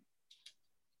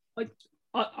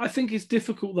 I think it's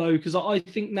difficult though, because I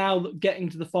think now that getting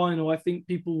to the final, I think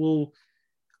that will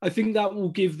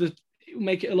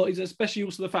make it a lot easier, especially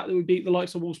also the fact that we beat the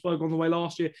likes of Wolfsburg on the way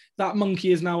last year. That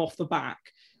monkey is now off the back.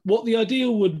 What the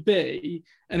ideal would be,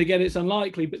 and again, it's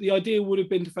unlikely, but the ideal would have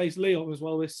been to face Lyon as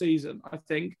well this season, I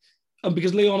think. And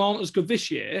because Lyon aren't as good this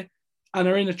year and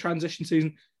are in a transition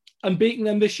season, and beating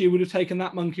them this year would have taken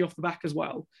that monkey off the back as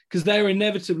well, because they're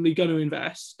inevitably going to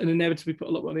invest and inevitably put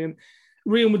a lot of money in.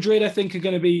 Real Madrid, I think, they're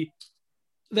going to be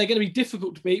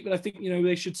difficult to beat, but I think,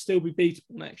 they should still be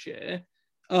beatable next year.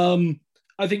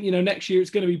 I think, next year it's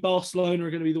going to be Barcelona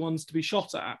are going to be the ones to be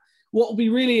shot at. What will be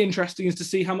really interesting is to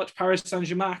see how much Paris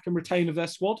Saint-Germain can retain of their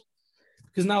squad,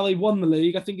 because now they've won the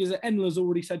league. I think Enla's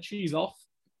already said she's off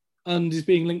and is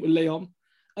being linked with Lyon.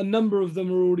 A number of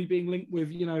them are already being linked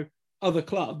with, other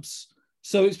clubs.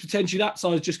 So it's potentially that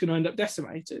side is just going to end up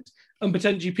decimated. And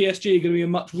potentially PSG are going to be a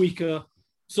much weaker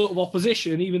sort of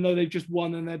opposition, even though they've just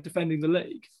won and they're defending the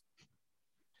league.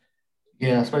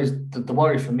 Yeah, I suppose the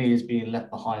worry for me is being left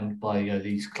behind by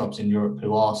these clubs in Europe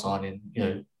who are signing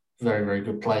very, very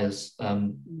good players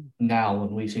now,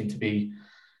 and we seem to be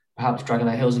perhaps dragging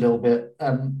our heels a little bit.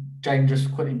 Jane,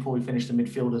 just quickly before we finish the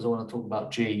midfielders, I want to talk about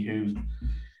G, who,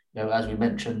 as we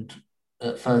mentioned,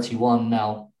 at 31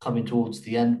 now, coming towards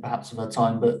the end perhaps of her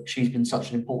time, but she's been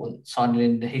such an important signing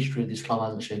in the history of this club,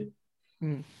 hasn't she?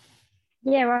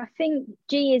 Yeah, I think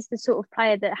G is the sort of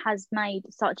player that has made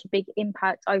such a big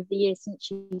impact over the years since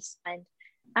she signed,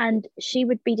 and she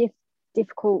would be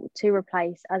difficult to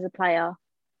replace as a player.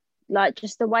 Like,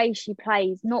 just the way she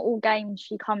plays, not all games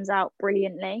she comes out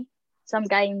brilliantly. Some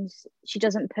games she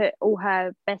doesn't put all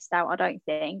her best out, I don't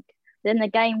think. Then the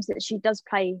games that she does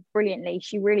play brilliantly,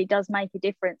 she really does make a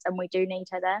difference, and we do need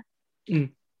her there.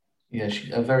 Yeah,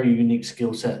 she's a very unique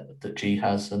skill set that G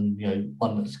has, and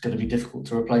one that's going to be difficult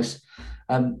to replace.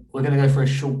 We're going to go for a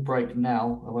short break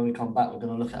now, and when we come back, we're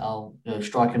going to look at our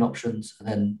striking options and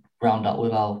then round up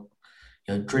with our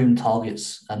dream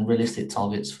targets and realistic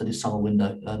targets for this summer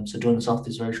window. So join us after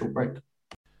this very short break.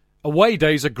 Away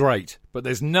days are great, but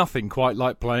there's nothing quite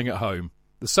like playing at home.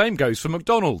 The same goes for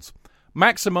McDonald's.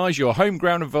 Maximise your home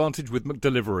ground advantage with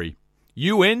McDelivery.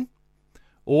 You in?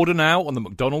 Order now on the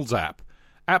McDonald's app.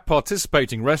 At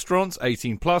participating restaurants,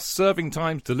 18 plus, serving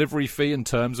times, delivery fee and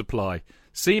terms apply.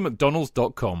 See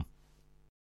mcdonalds.com.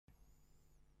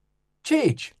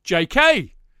 Cheech.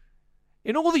 JK!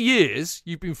 In all the years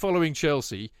you've been following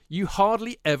Chelsea, you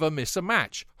hardly ever miss a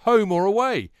match, home or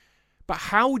away. But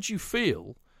how would you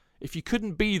feel if you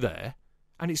couldn't be there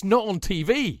and it's not on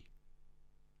TV?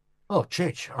 Oh,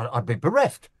 Chich, I'd be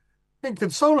bereft.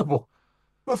 Inconsolable.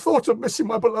 The thought of missing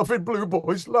my beloved Blue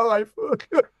Boys live.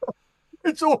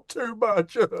 It's all too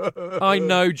much. I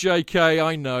know, JK,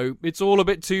 I know. It's all a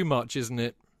bit too much, isn't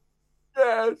it?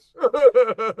 Yes.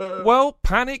 Well,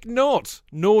 panic not.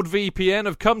 NordVPN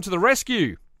have come to the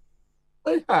rescue.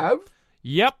 They have?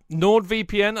 Yep,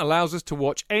 NordVPN allows us to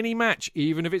watch any match,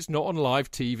 even if it's not on live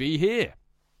TV here.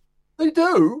 They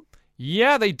do?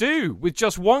 Yeah, they do. With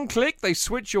just one click, they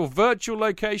switch your virtual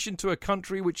location to a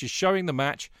country which is showing the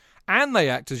match, and they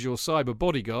act as your cyber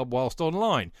bodyguard whilst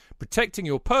online, protecting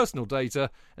your personal data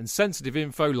and sensitive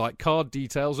info like card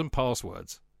details and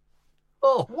passwords.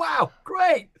 Oh, wow,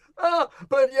 great.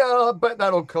 But yeah, I bet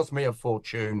that'll cost me a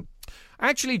fortune.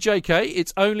 Actually, JK,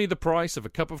 it's only the price of a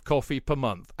cup of coffee per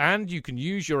month, and you can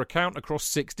use your account across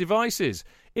 6 devices.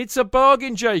 It's a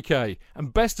bargain, JK,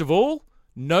 and best of all,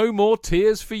 no more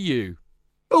tears for you.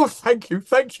 Oh, thank you,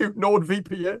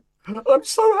 NordVPN. I'm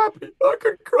so happy, I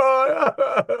could cry.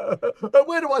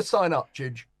 Where do I sign up,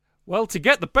 Gidge? Well, to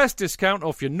get the best discount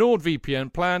off your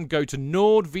NordVPN plan, go to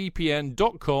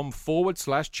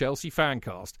nordvpn.com/Chelsea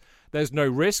Fancast. There's no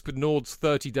risk with Nord's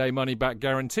 30-day money-back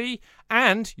guarantee,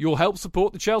 and you'll help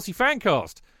support the Chelsea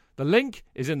Fancast. The link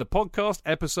is in the podcast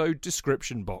episode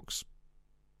description box.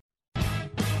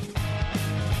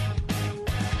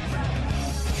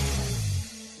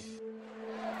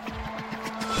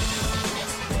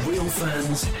 Real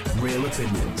fans, real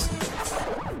opinions.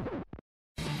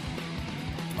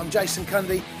 I'm Jason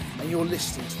Cundy, and you're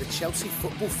listening to the Chelsea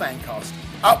Football Fancast.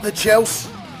 Up the Chelsea!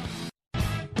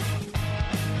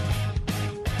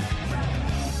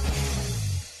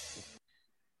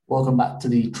 Welcome back to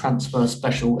the transfer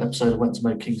special episode of Went to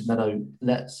Mow Kings Meadow.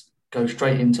 Let's go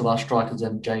straight into our strikers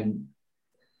then, Jane. I'm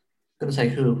going to say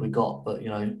who have we got, but,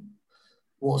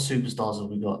 what superstars have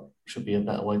we got? Should be a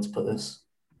better way to put this.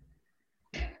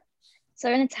 So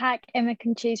in attack, Emma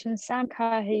can choose from Sam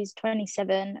Kerr, who's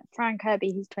 27, Fran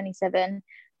Kirby, who's 27,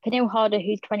 Pernille Harder,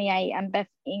 who's 28, and Beth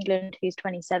England, who's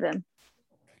 27.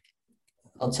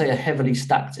 I'd say a heavily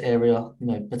stacked area,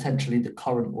 potentially the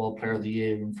current World Player of the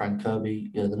Year in Fran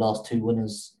Kirby, the last 2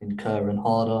 winners in Kerr and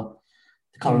Harder,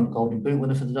 the current Golden Boot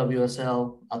winner for the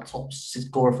WSL, our top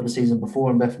scorer for the season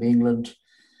before in Bethany England.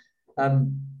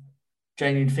 Jane,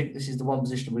 you'd think this is the one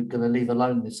position we're going to leave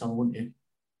alone this summer, wouldn't you?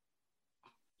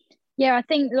 Yeah, I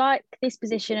think like this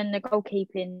position and the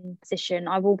goalkeeping position,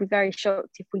 I will be very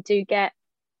shocked if we do get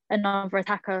another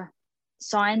attacker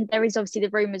signed. There is obviously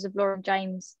the rumours of Lauren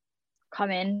James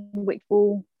coming, which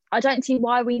I don't see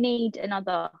why we need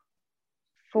another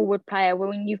forward player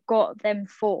when you've got them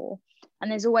 4 and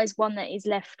there's always one that is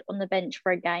left on the bench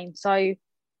for a game. So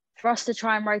for us to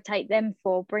try and rotate them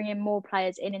 4, bringing more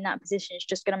players in that position is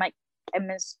just going to make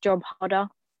Emma's job harder.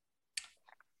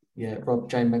 Yeah, Rob,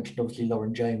 Jane mentioned obviously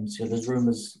Lauren James. Those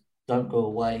rumours don't go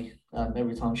away.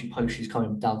 Every time she posts she's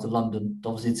coming down to London,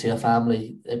 obviously to see her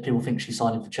family. People think she's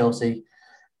signing for Chelsea.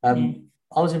 I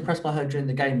was impressed by her during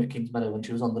the game at Kings Meadow when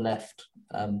she was on the left.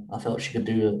 I felt she could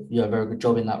do a very good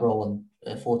job in that role on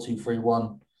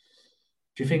 4-2-3-1.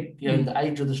 Do you think the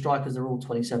age of the strikers are all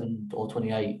 27 or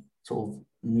 28, sort of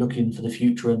looking for the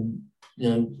future and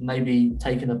maybe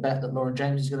taking a bet that Lauren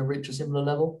James is going to reach a similar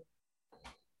level?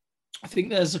 I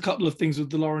think there's a couple of things with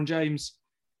the Lauren James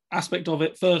aspect of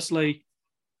it. Firstly,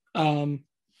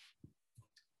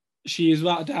 she is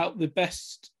without a doubt the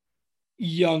best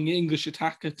young English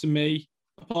attacker to me,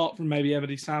 apart from maybe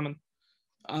Emily Salmon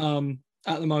at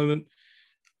the moment.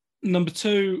 Number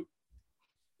 2,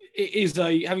 it is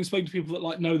having spoken to people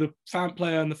that know the fan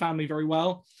player and the family very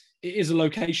well, it is a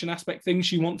location aspect thing.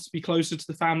 She wants to be closer to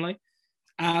the family.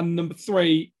 And number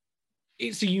 3,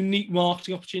 it's a unique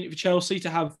marketing opportunity for Chelsea to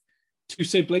have 2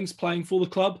 siblings playing for the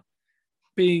club,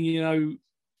 being,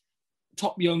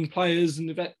 top young players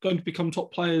and going to become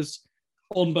top players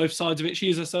on both sides of it. She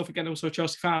is herself, again, also a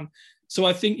Chelsea fan. So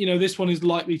I think, this one is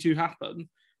likely to happen.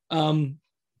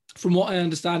 From what I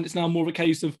understand, it's now more of a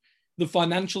case of the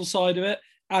financial side of it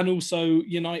and also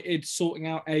United sorting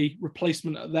out a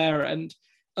replacement at their end.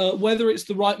 Whether it's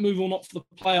the right move or not for the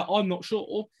player, I'm not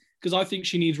sure, because I think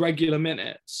she needs regular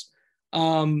minutes.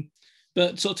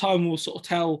 But sort of time will sort of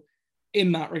tell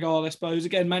in that regard, I suppose.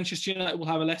 Again, Manchester United will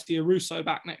have Alessia Russo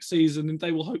back next season, and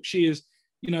they will hope she is,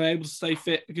 able to stay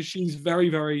fit, because she's very,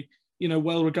 very,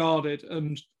 well regarded,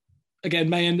 and again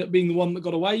may end up being the one that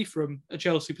got away from a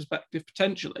Chelsea perspective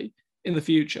potentially in the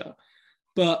future.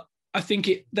 But I think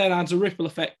it then adds a ripple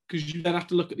effect, because you then have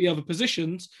to look at the other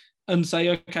positions and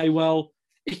say, okay, well,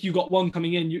 if you got one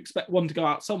coming in, you expect one to go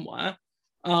out somewhere.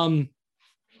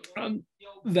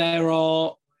 There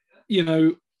are,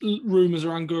 rumours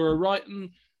around Guro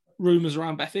Wrighton, rumours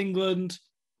around Beth England.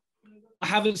 I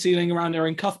haven't seen anything around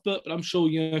Erin Cuthbert, but I'm sure,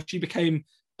 if she became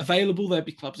available, there'd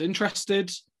be clubs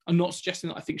interested. I'm not suggesting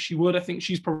that I think she would. I think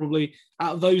she's probably,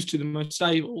 out of those two, the most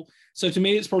stable. So to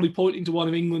me, it's probably pointing to one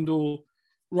of England or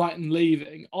Wrighton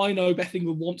leaving. I know Beth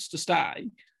England wants to stay,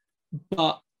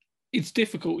 but it's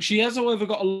difficult. She has, however,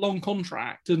 got a long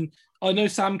contract, and I know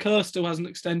Sam Kerr still hasn't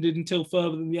extended until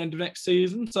further than the end of next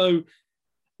season. So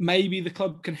maybe the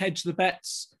club can hedge the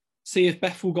bets, see if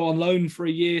Beth will go on loan for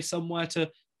a year somewhere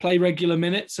to play regular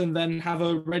minutes, and then have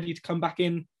her ready to come back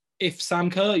in if Sam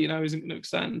Kerr, isn't going to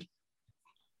extend.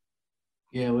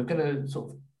 Yeah, we're going to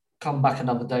sort of come back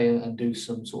another day and do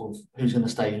some sort of who's going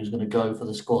to stay, who's going to go for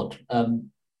the squad.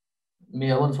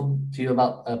 Mia, I want to talk to you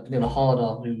about Pernille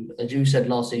Harder, who, as you said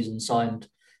last season, signed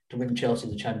to win Chelsea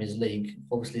the Champions League.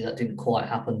 Obviously, that didn't quite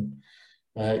happen.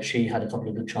 She had a couple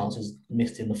of good chances,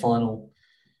 missed in the final.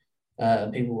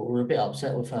 People were a bit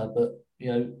upset with her, but,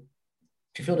 do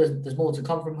you feel there's more to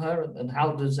come from her? And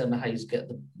how does Emma Hayes get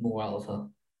more out of her?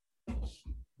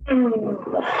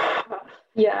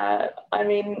 Yeah, I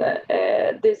mean,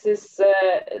 this is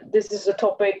a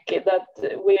topic that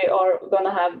we are going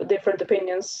to have different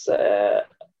opinions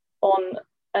on,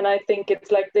 and I think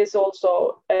it's like this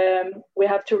also. We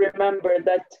have to remember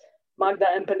that Magda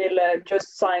and Pernille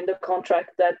just signed a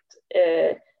contract that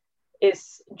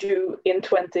is due in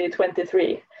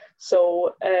 2023.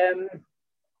 So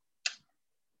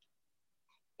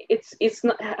it's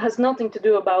not, has nothing to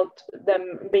do about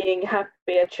them being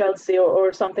happy at Chelsea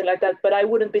or something like that. But I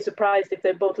wouldn't be surprised if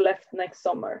they both left next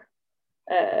summer,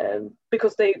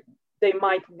 because they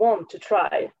might want to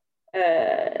try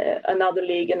another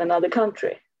league in another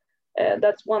country.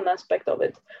 That's one aspect of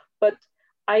it. But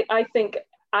I think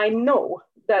I know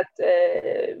that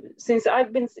since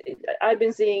I've been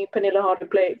seeing Pernille Harder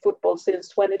play football since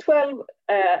 2012.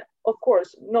 Of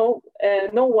course, no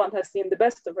one has seen the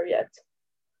best of her yet.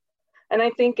 And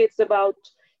I think it's about,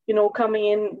 coming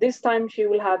in. This time she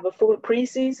will have a full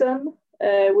preseason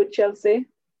with Chelsea.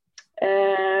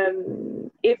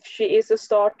 If she is a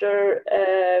starter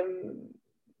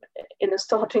in a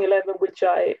starting 11, which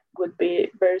I would be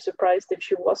very surprised if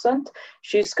she wasn't,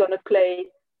 she's going to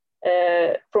play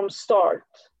from start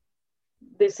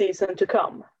this season to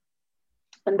come.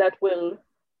 And that will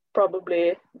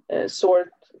probably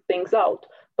sort things out.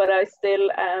 But I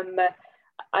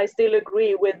still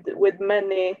agree with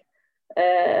many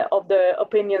of the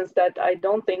opinions that I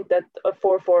don't think that a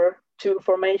 4-4-2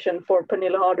 formation for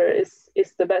Pernille Harder is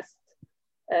the best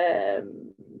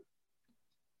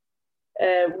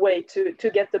way to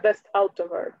get the best out of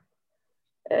her.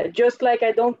 Just like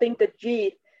I don't think that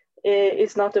G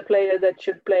is not a player that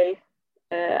should play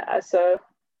as a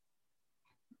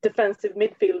defensive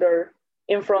midfielder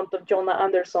in front of Jonna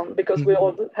Andersson, because we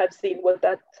all have seen what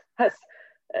that has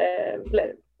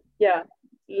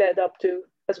led up to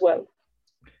as well.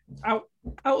 Out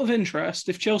of interest,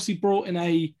 if Chelsea brought in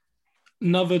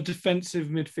another defensive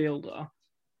midfielder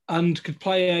and could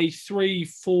play a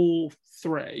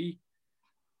 4-3-3,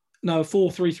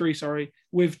 sorry,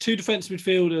 with two defensive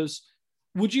midfielders,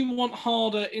 would you want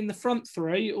Harder in the front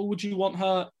three, or would you want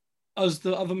her as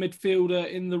the other midfielder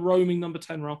in the roaming number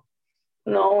 10 role?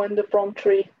 No, in the front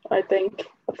three, I think.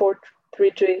 A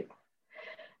 4-3-3.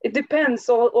 It depends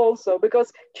also,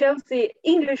 because Chelsea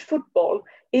English football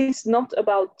is not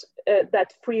about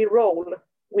that free role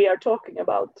we are talking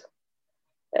about.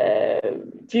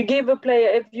 If you give a player,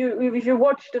 if you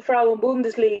watch the Frauen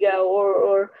Bundesliga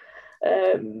or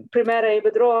Primera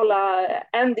Iberdrola,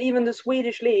 and even the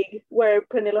Swedish league, where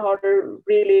Pernille Harder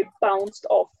really bounced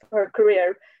off her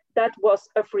career, that was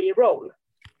a free role.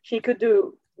 She could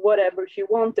do whatever she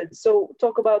wanted. So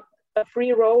talk about a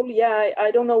free role. Yeah,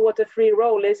 I don't know what a free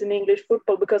role is in English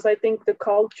football, because I think the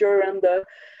culture and the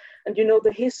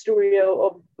history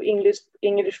of English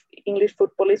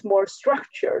football is more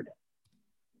structured.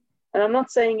 And I'm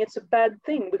not saying it's a bad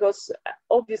thing, because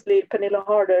obviously Pernille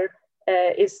Harder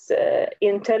is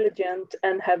intelligent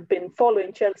and have been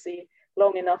following Chelsea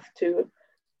long enough to.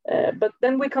 But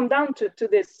then we come down to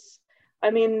this. I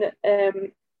mean,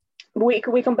 we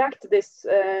come back to this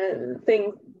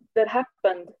thing that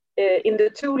happened in the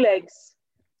two legs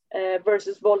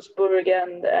versus Wolfsburg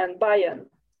and Bayern,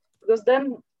 because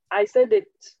then I said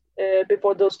it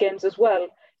before those games as well.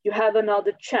 You have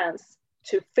another chance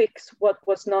to fix what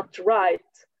was not right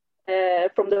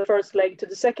from the first leg to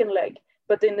the second leg.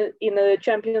 But in a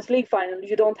Champions League final,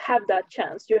 you don't have that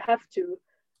chance. You have to,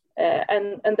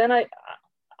 and then I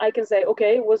can say,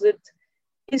 okay,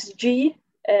 is G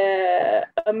a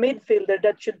midfielder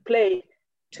that should play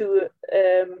to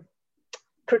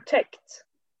protect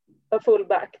a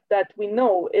fullback that we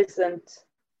know isn't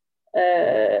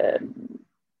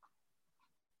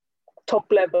top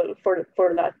level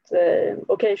for that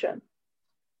occasion.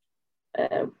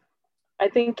 I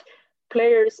think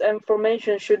players and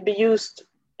formation should be used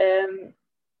in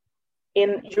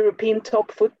European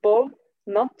top football,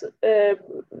 not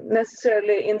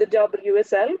necessarily in the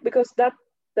WSL, because that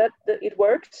it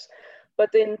works.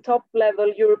 But in top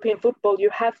level European football, you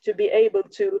have to be able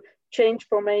to change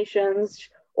formations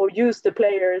or use the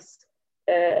players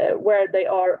where they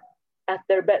are at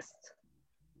their best.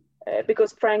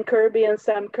 Because Frank Kirby and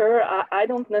Sam Kerr, I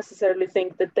don't necessarily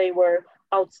think that they were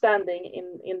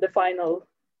outstanding in the final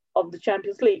of the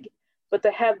Champions League, but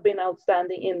they have been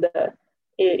outstanding in the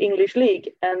English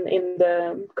League and in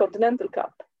the Continental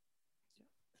Cup.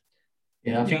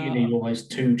 Yeah, I think you need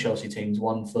almost two Chelsea teams,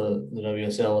 one for the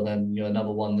WSL and then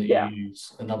another one that you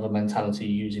use, another mentality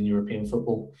you use in European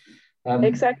football.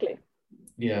 Exactly.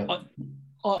 Yeah.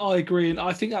 I agree. And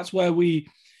I think that's where we,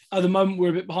 at the moment, we're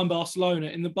a bit behind Barcelona.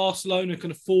 In the Barcelona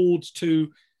can afford to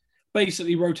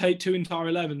basically rotate two entire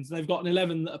 11s. They've got an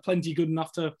 11 that are plenty good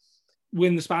enough to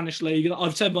win the Spanish League. And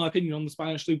I've said my opinion on the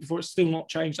Spanish League before. It's still not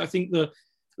changed. I think the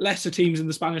lesser teams in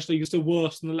the Spanish League are still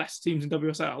worse than the lesser teams in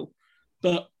WSL.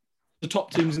 But the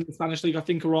top teams in the Spanish League, I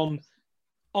think,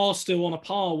 are still on a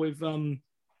par with,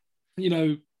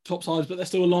 top sides, but they're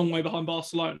still a long way behind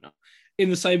Barcelona.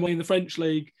 In the same way, in the French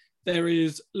League, there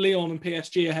is Lyon and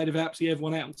PSG ahead of absolutely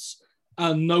everyone else,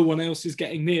 and no one else is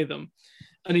getting near them.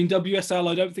 And in WSL,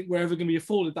 I don't think we're ever going to be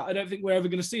afforded that. I don't think we're ever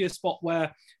going to see a spot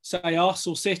where, say, us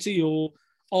or City or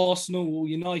Arsenal or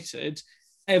United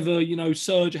ever,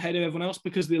 surge ahead of everyone else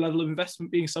because of the level of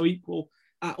investment being so equal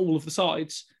at all of the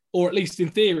sides, or at least in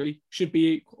theory, should be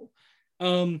equal.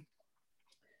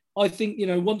 I think,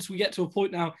 once we get to a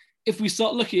point now, if we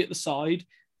start looking at the side,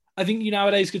 I think you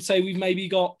nowadays could say we've maybe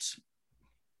got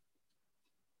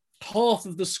half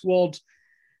of the squad,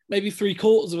 maybe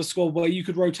 3/4 of a squad where you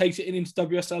could rotate it into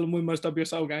WSL and win most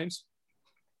WSL games.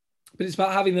 But it's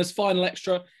about having this final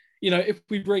extra, if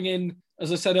we bring in,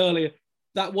 as I said earlier,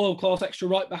 that world-class extra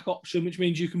right-back option, which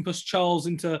means you can push Charles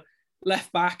into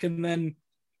left-back and then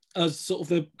as sort of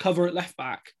the cover at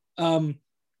left-back.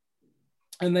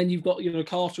 And then you've got,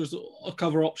 Carter as a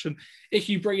cover option. If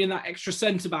you bring in that extra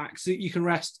centre-back so that you can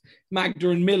rest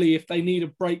Magda and Millie if they need a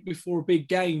break before a big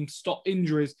game to stop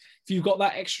injuries, if you've got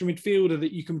that extra midfielder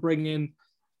that you can bring in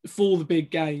for the big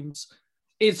games,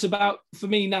 it's about, for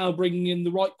me now, bringing in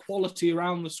the right quality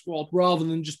around the squad rather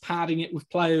than just padding it with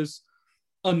players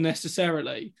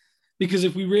unnecessarily. Because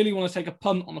if we really want to take a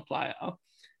punt on a player,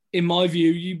 in my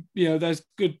view, there's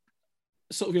good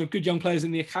good young players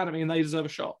in the academy and they deserve a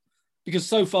shot. Because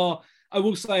so far, I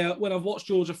will say, when I've watched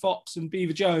Georgia Fox and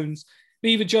Beaver Jones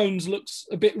looks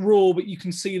a bit raw, but you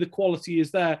can see the quality is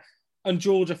there. And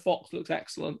Georgia Fox looks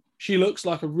excellent. She looks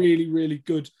like a really, really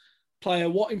good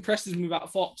player. What impresses me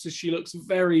about Fox is she looks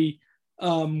very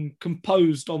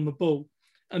composed on the ball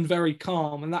and very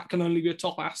calm. And that can only be a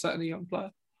top asset in a young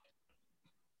player.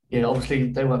 Yeah,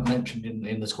 obviously they weren't mentioned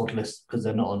in the squad list because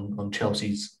they're not on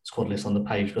Chelsea's squad list on the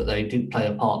page, but they did play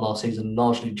a part last season,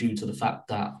 largely due to the fact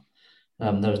that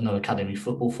there was no academy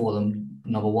football for them,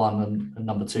 number one, and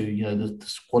number two, the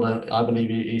squad, I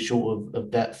believe, is short of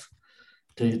depth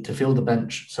to fill the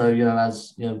bench. So,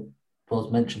 as was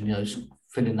mentioned,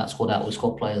 filling that squad out with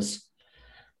squad players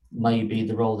may be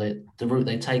the route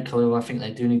they take. However, I think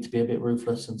they do need to be a bit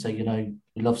ruthless and say,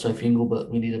 we love Sophie Ingle,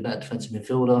 but we need a better defensive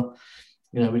midfielder.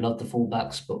 We love the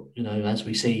fullbacks, but as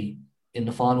we see in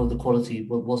the final, the quality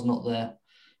was not there.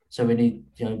 So we need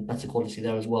better quality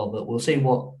there as well. But we'll see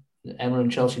what Emma and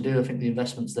Chelsea do. I think the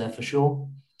investment's there for sure.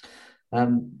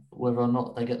 Whether or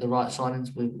not they get the right signings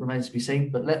remains to be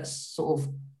seen. But let's sort of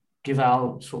give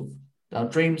our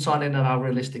dream signing and our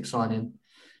realistic signing.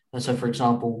 And so, for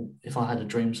example, if I had a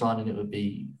dream signing, it would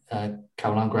be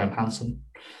Caroline Graham-Hansen,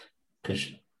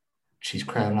 because she's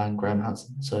Caroline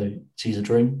Graham-Hansen, so she's a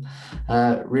dream.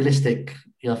 Realistic,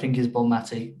 I think, is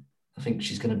Bonmati. I think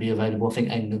she's going to be available. I think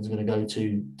England's going to go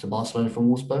to Barcelona from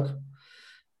Wolfsburg.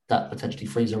 That potentially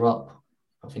frees her up.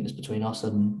 I think it's between us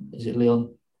and, is it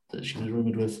Lyon that she was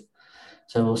rumoured with?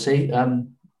 So we'll see.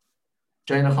 Jane,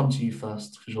 I'll come to you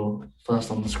first because you're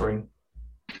first on the screen.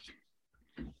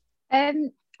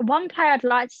 One player I'd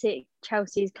like to see at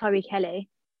Chelsea is Chloe Kelly.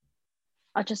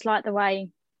 I just like the way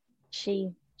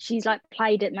she's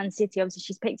played at Man City. Obviously,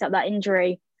 she's picked up that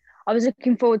injury. I was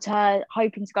looking forward to her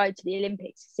hoping to go to the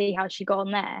Olympics to see how she got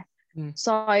on there.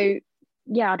 So,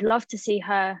 yeah, I'd love to see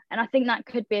her. And I think that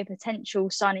could be a potential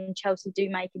signing Chelsea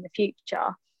do make in the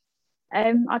future.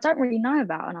 I don't really know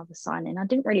about another signing. I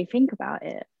didn't really think about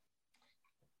it.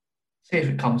 See if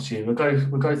it comes to you. We'll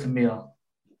go to Mia.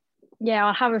 Yeah,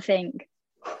 I'll have a think.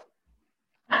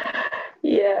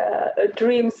 Yeah, a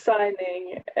dream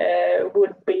signing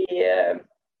would be,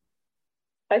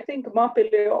 I think,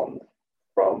 Mapi Leon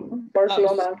from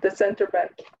Barcelona, the centre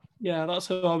back. Yeah, that's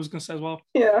who I was going to say as well.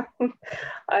 Yeah,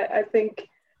 I think,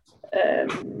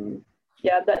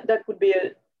 that would be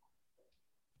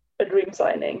a dream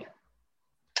signing.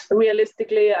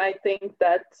 Realistically, I think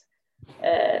that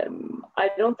I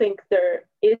don't think there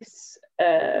is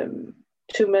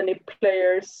too many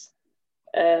players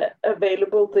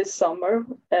available this summer,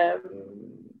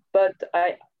 but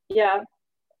I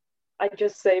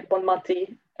just say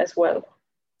Bonmati as well.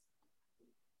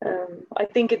 I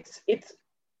think it's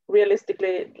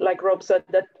realistically, like Rob said,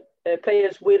 that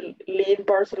players will leave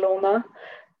Barcelona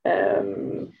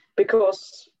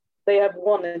because they have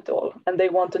won it all and they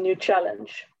want a new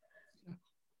challenge.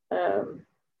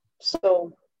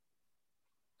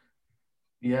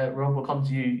 Yeah, Rob, we'll come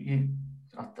to you.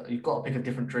 You've got to pick a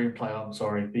different dream player. I'm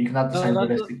sorry, but you can have the same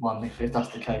realistic one if that's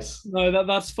the case. No,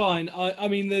 that's fine. I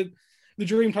mean the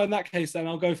dream player in that case, then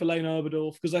I'll go for Lena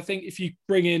Oberdorf, because I think if you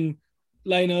bring in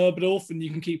Lena Oberdorf and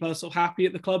you can keep her sort of happy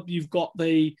at the club, you've got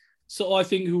the sort of, I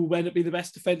think, who will end up being the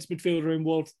best defence midfielder in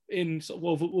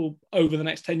world football over the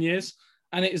next 10 years.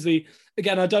 And it is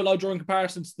again, I don't like drawing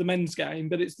comparisons to the men's game,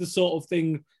 but it's the sort of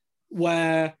thing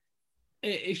where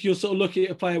if you're sort of looking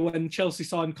at a player, when Chelsea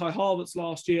signed Kai Havertz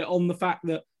last year, on the fact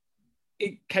that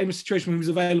it came a situation where he was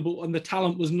available and the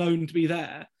talent was known to be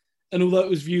there, and although it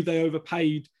was viewed they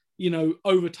overpaid,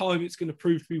 over time it's going to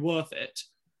prove to be worth it.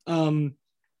 With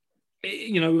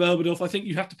Oberdorf, I think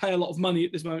you have to pay a lot of money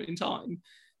at this moment in time,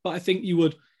 but I think you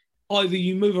would either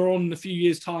you move her on in a few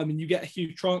years' time and you get a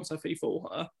huge transfer fee for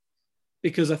her,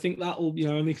 because I think that will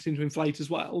only continue to inflate as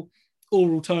well,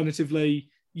 or alternatively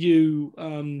you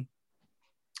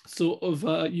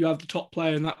you have the top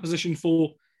player in that position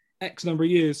for X number of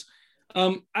years.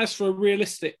 As for a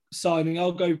realistic signing,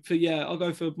 I'll go for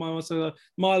Myla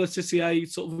Tissier,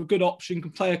 sort of a good option,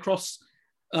 can play across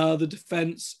the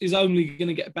defence, is only going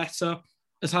to get better,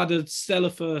 has had a stellar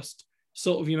first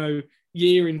sort of,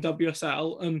 year in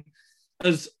WSL, and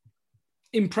has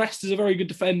impressed as a very good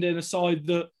defender in a side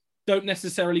that don't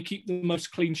necessarily keep the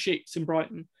most clean sheets in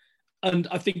Brighton. And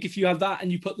I think if you have that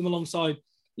and you put them alongside,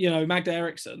 Magda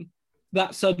Eriksson,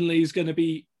 that suddenly is going to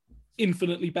be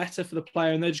infinitely better for the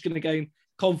player, and they're just going to gain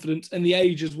confidence. And the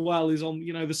age as well is on,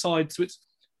 the side, so it's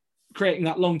creating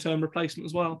that long-term replacement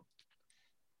as well.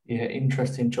 Yeah,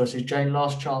 interesting choices. Jane,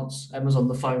 last chance. Emma's on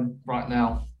the phone right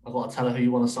now. I've got to tell her who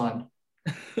you want to sign.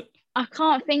 I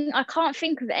can't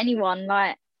think of anyone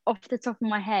like off the top of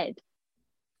my head.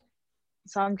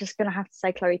 So I'm just gonna have to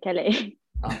say Chloe Kelly.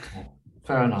 Okay,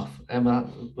 fair enough. Emma,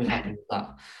 we're happy with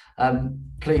that.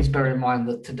 Please bear in mind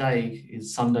that today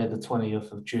is Sunday, the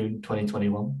 20th of June,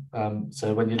 2021.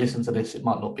 So when you listen to this, it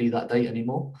might not be that date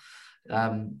anymore.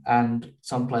 And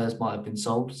some players might have been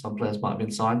sold, some players might have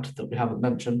been signed that we haven't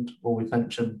mentioned, or we've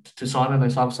mentioned to sign and they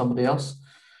signed somebody else.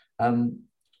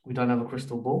 We don't have a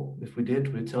crystal ball. If we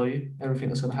did, we'd tell you everything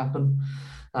that's going to happen,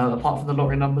 apart from the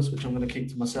lottery numbers, which I'm going to keep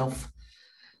to myself.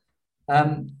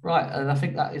 Right, and I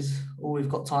think that is all we've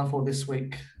got time for this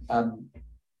week.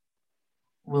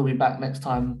 We'll be back next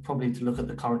time, probably to look at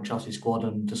the current Chelsea squad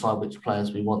and decide which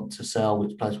players we want to sell,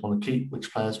 which players we want to keep,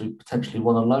 which players we potentially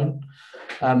want to loan.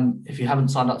 If you haven't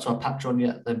signed up to our Patreon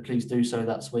yet, then please do so.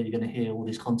 That's where you're going to hear all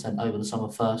this content over the summer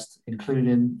first,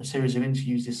 including a series of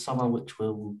interviews this summer, which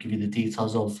we'll give you the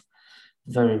details of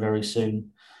very, very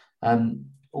soon.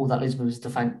 All that leaves me is to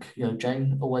thank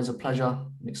Jane. Always a pleasure.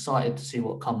 I'm excited to see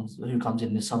who comes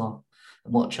in this summer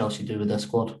and what Chelsea do with their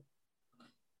squad.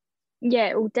 Yeah,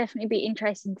 it will definitely be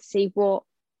interesting to see what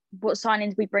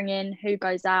signings we bring in, who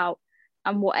goes out,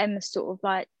 and what Emma's sort of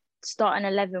like starting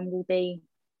 11 will be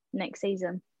next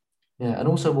season. Yeah, and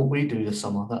also what we do this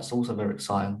summer. That's also very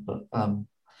exciting. But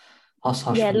hush.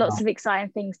 Yeah, lots of exciting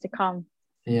things to come.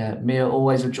 Yeah, Mia,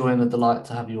 always a joy and a delight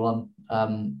to have you on.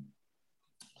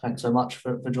 Thanks so much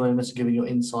for joining us and giving your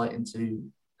insight into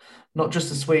not just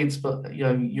the Swedes, but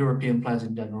European players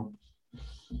in general.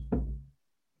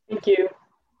 Thank you.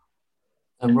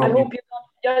 And Rob,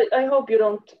 I hope you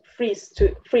don't freeze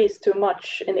too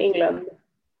much in England.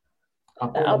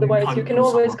 Otherwise, you can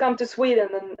always come to Sweden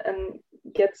and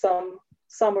get some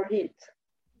summer heat.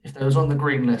 If they was on the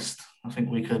green list, I think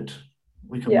we could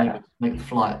make the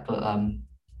flight, but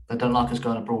they don't like us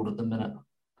going abroad at the minute.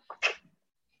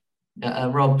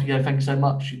 Yeah, Rob, thank you so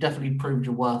much. You definitely proved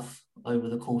your worth over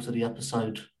the course of the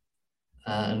episode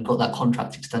and got that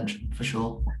contract extension for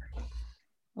sure.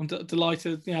 I'm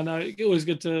delighted. Yeah, no, it's always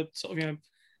good to sort of,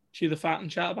 chew the fat and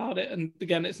chat about it. And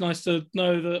again, it's nice to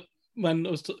know that when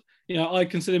it was, I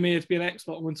consider Mia to be an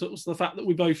expert when it was the fact that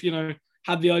we both,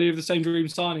 had the idea of the same dream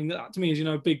signing. That to me is, you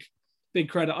know, big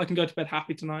credit. I can go to bed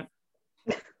happy tonight.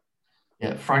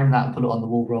 Yeah, frame that and put it on the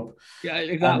wall, Rob. Yeah,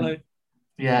 exactly.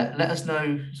 Yeah, let us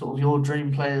know sort of your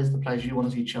dream players, the players you want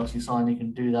to see Chelsea sign. You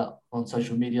can do that on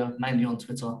social media, mainly on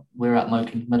Twitter. We're at Mo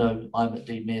Kings Meadow. I'm at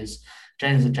D Mears.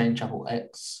 Jane is at Jane Chapel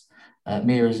X.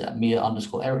 Mia is at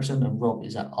Mia_Erickson, and Rob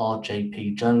is at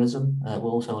RJP Journalism. We're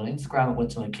also on Instagram at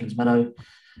Went to Mo Kings Meadow.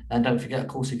 And don't forget, of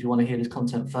course, if you want to hear this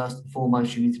content first and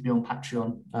foremost, you need to be on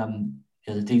Patreon.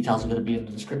 The details are going to be in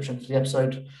the description for the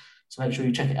episode, so make sure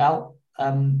you check it out.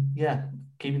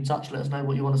 Keep in touch. Let us know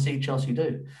what you want to see Chelsea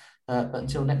do. But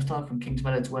until next time, from Kings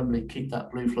Meadow to Wembley, keep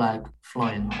that blue flag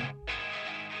flying high.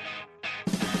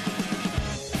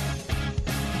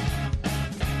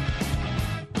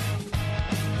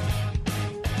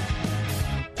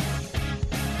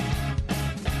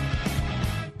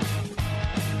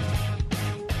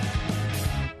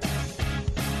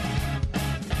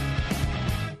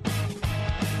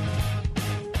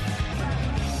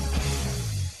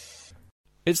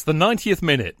 It's the 90th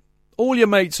minute. All your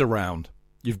mates around.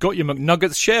 You've got your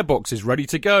McNuggets share boxes ready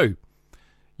to go.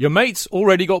 Your mates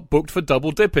already got booked for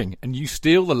double dipping, and you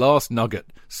steal the last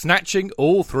nugget, snatching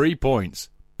all 3 points.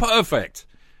 Perfect.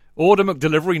 Order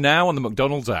McDelivery now on the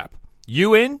McDonald's app.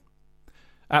 You in?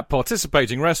 At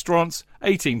participating restaurants,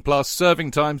 18 plus,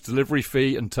 serving times, delivery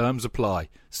fee and terms apply.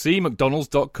 See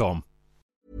mcdonalds.com.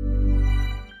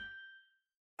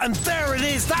 And there it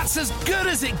is, that's as good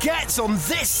as it gets on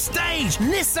this stage.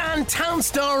 Nissan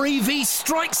Townstar EV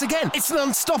strikes again. It's an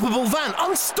unstoppable van,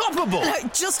 unstoppable.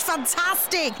 Just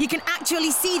fantastic. You can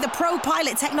actually see the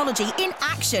ProPilot technology in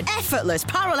action. Effortless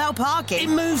parallel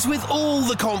parking. It moves with all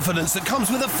the confidence that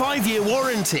comes with a 5-year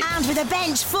warranty. And with a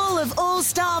bench full of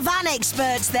all-star van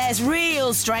experts, there's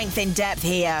real strength in depth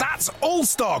here. That's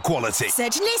all-star quality.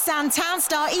 Search Nissan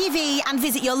Townstar EV and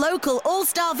visit your local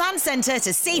all-star van centre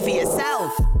to see for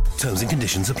yourself. Terms and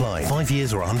conditions apply. 5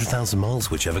 years or 100,000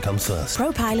 miles, whichever comes first.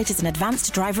 ProPilot is an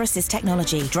advanced driver assist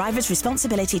technology. Driver's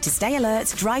responsibility to stay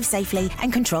alert, drive safely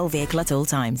and control vehicle at all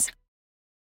times.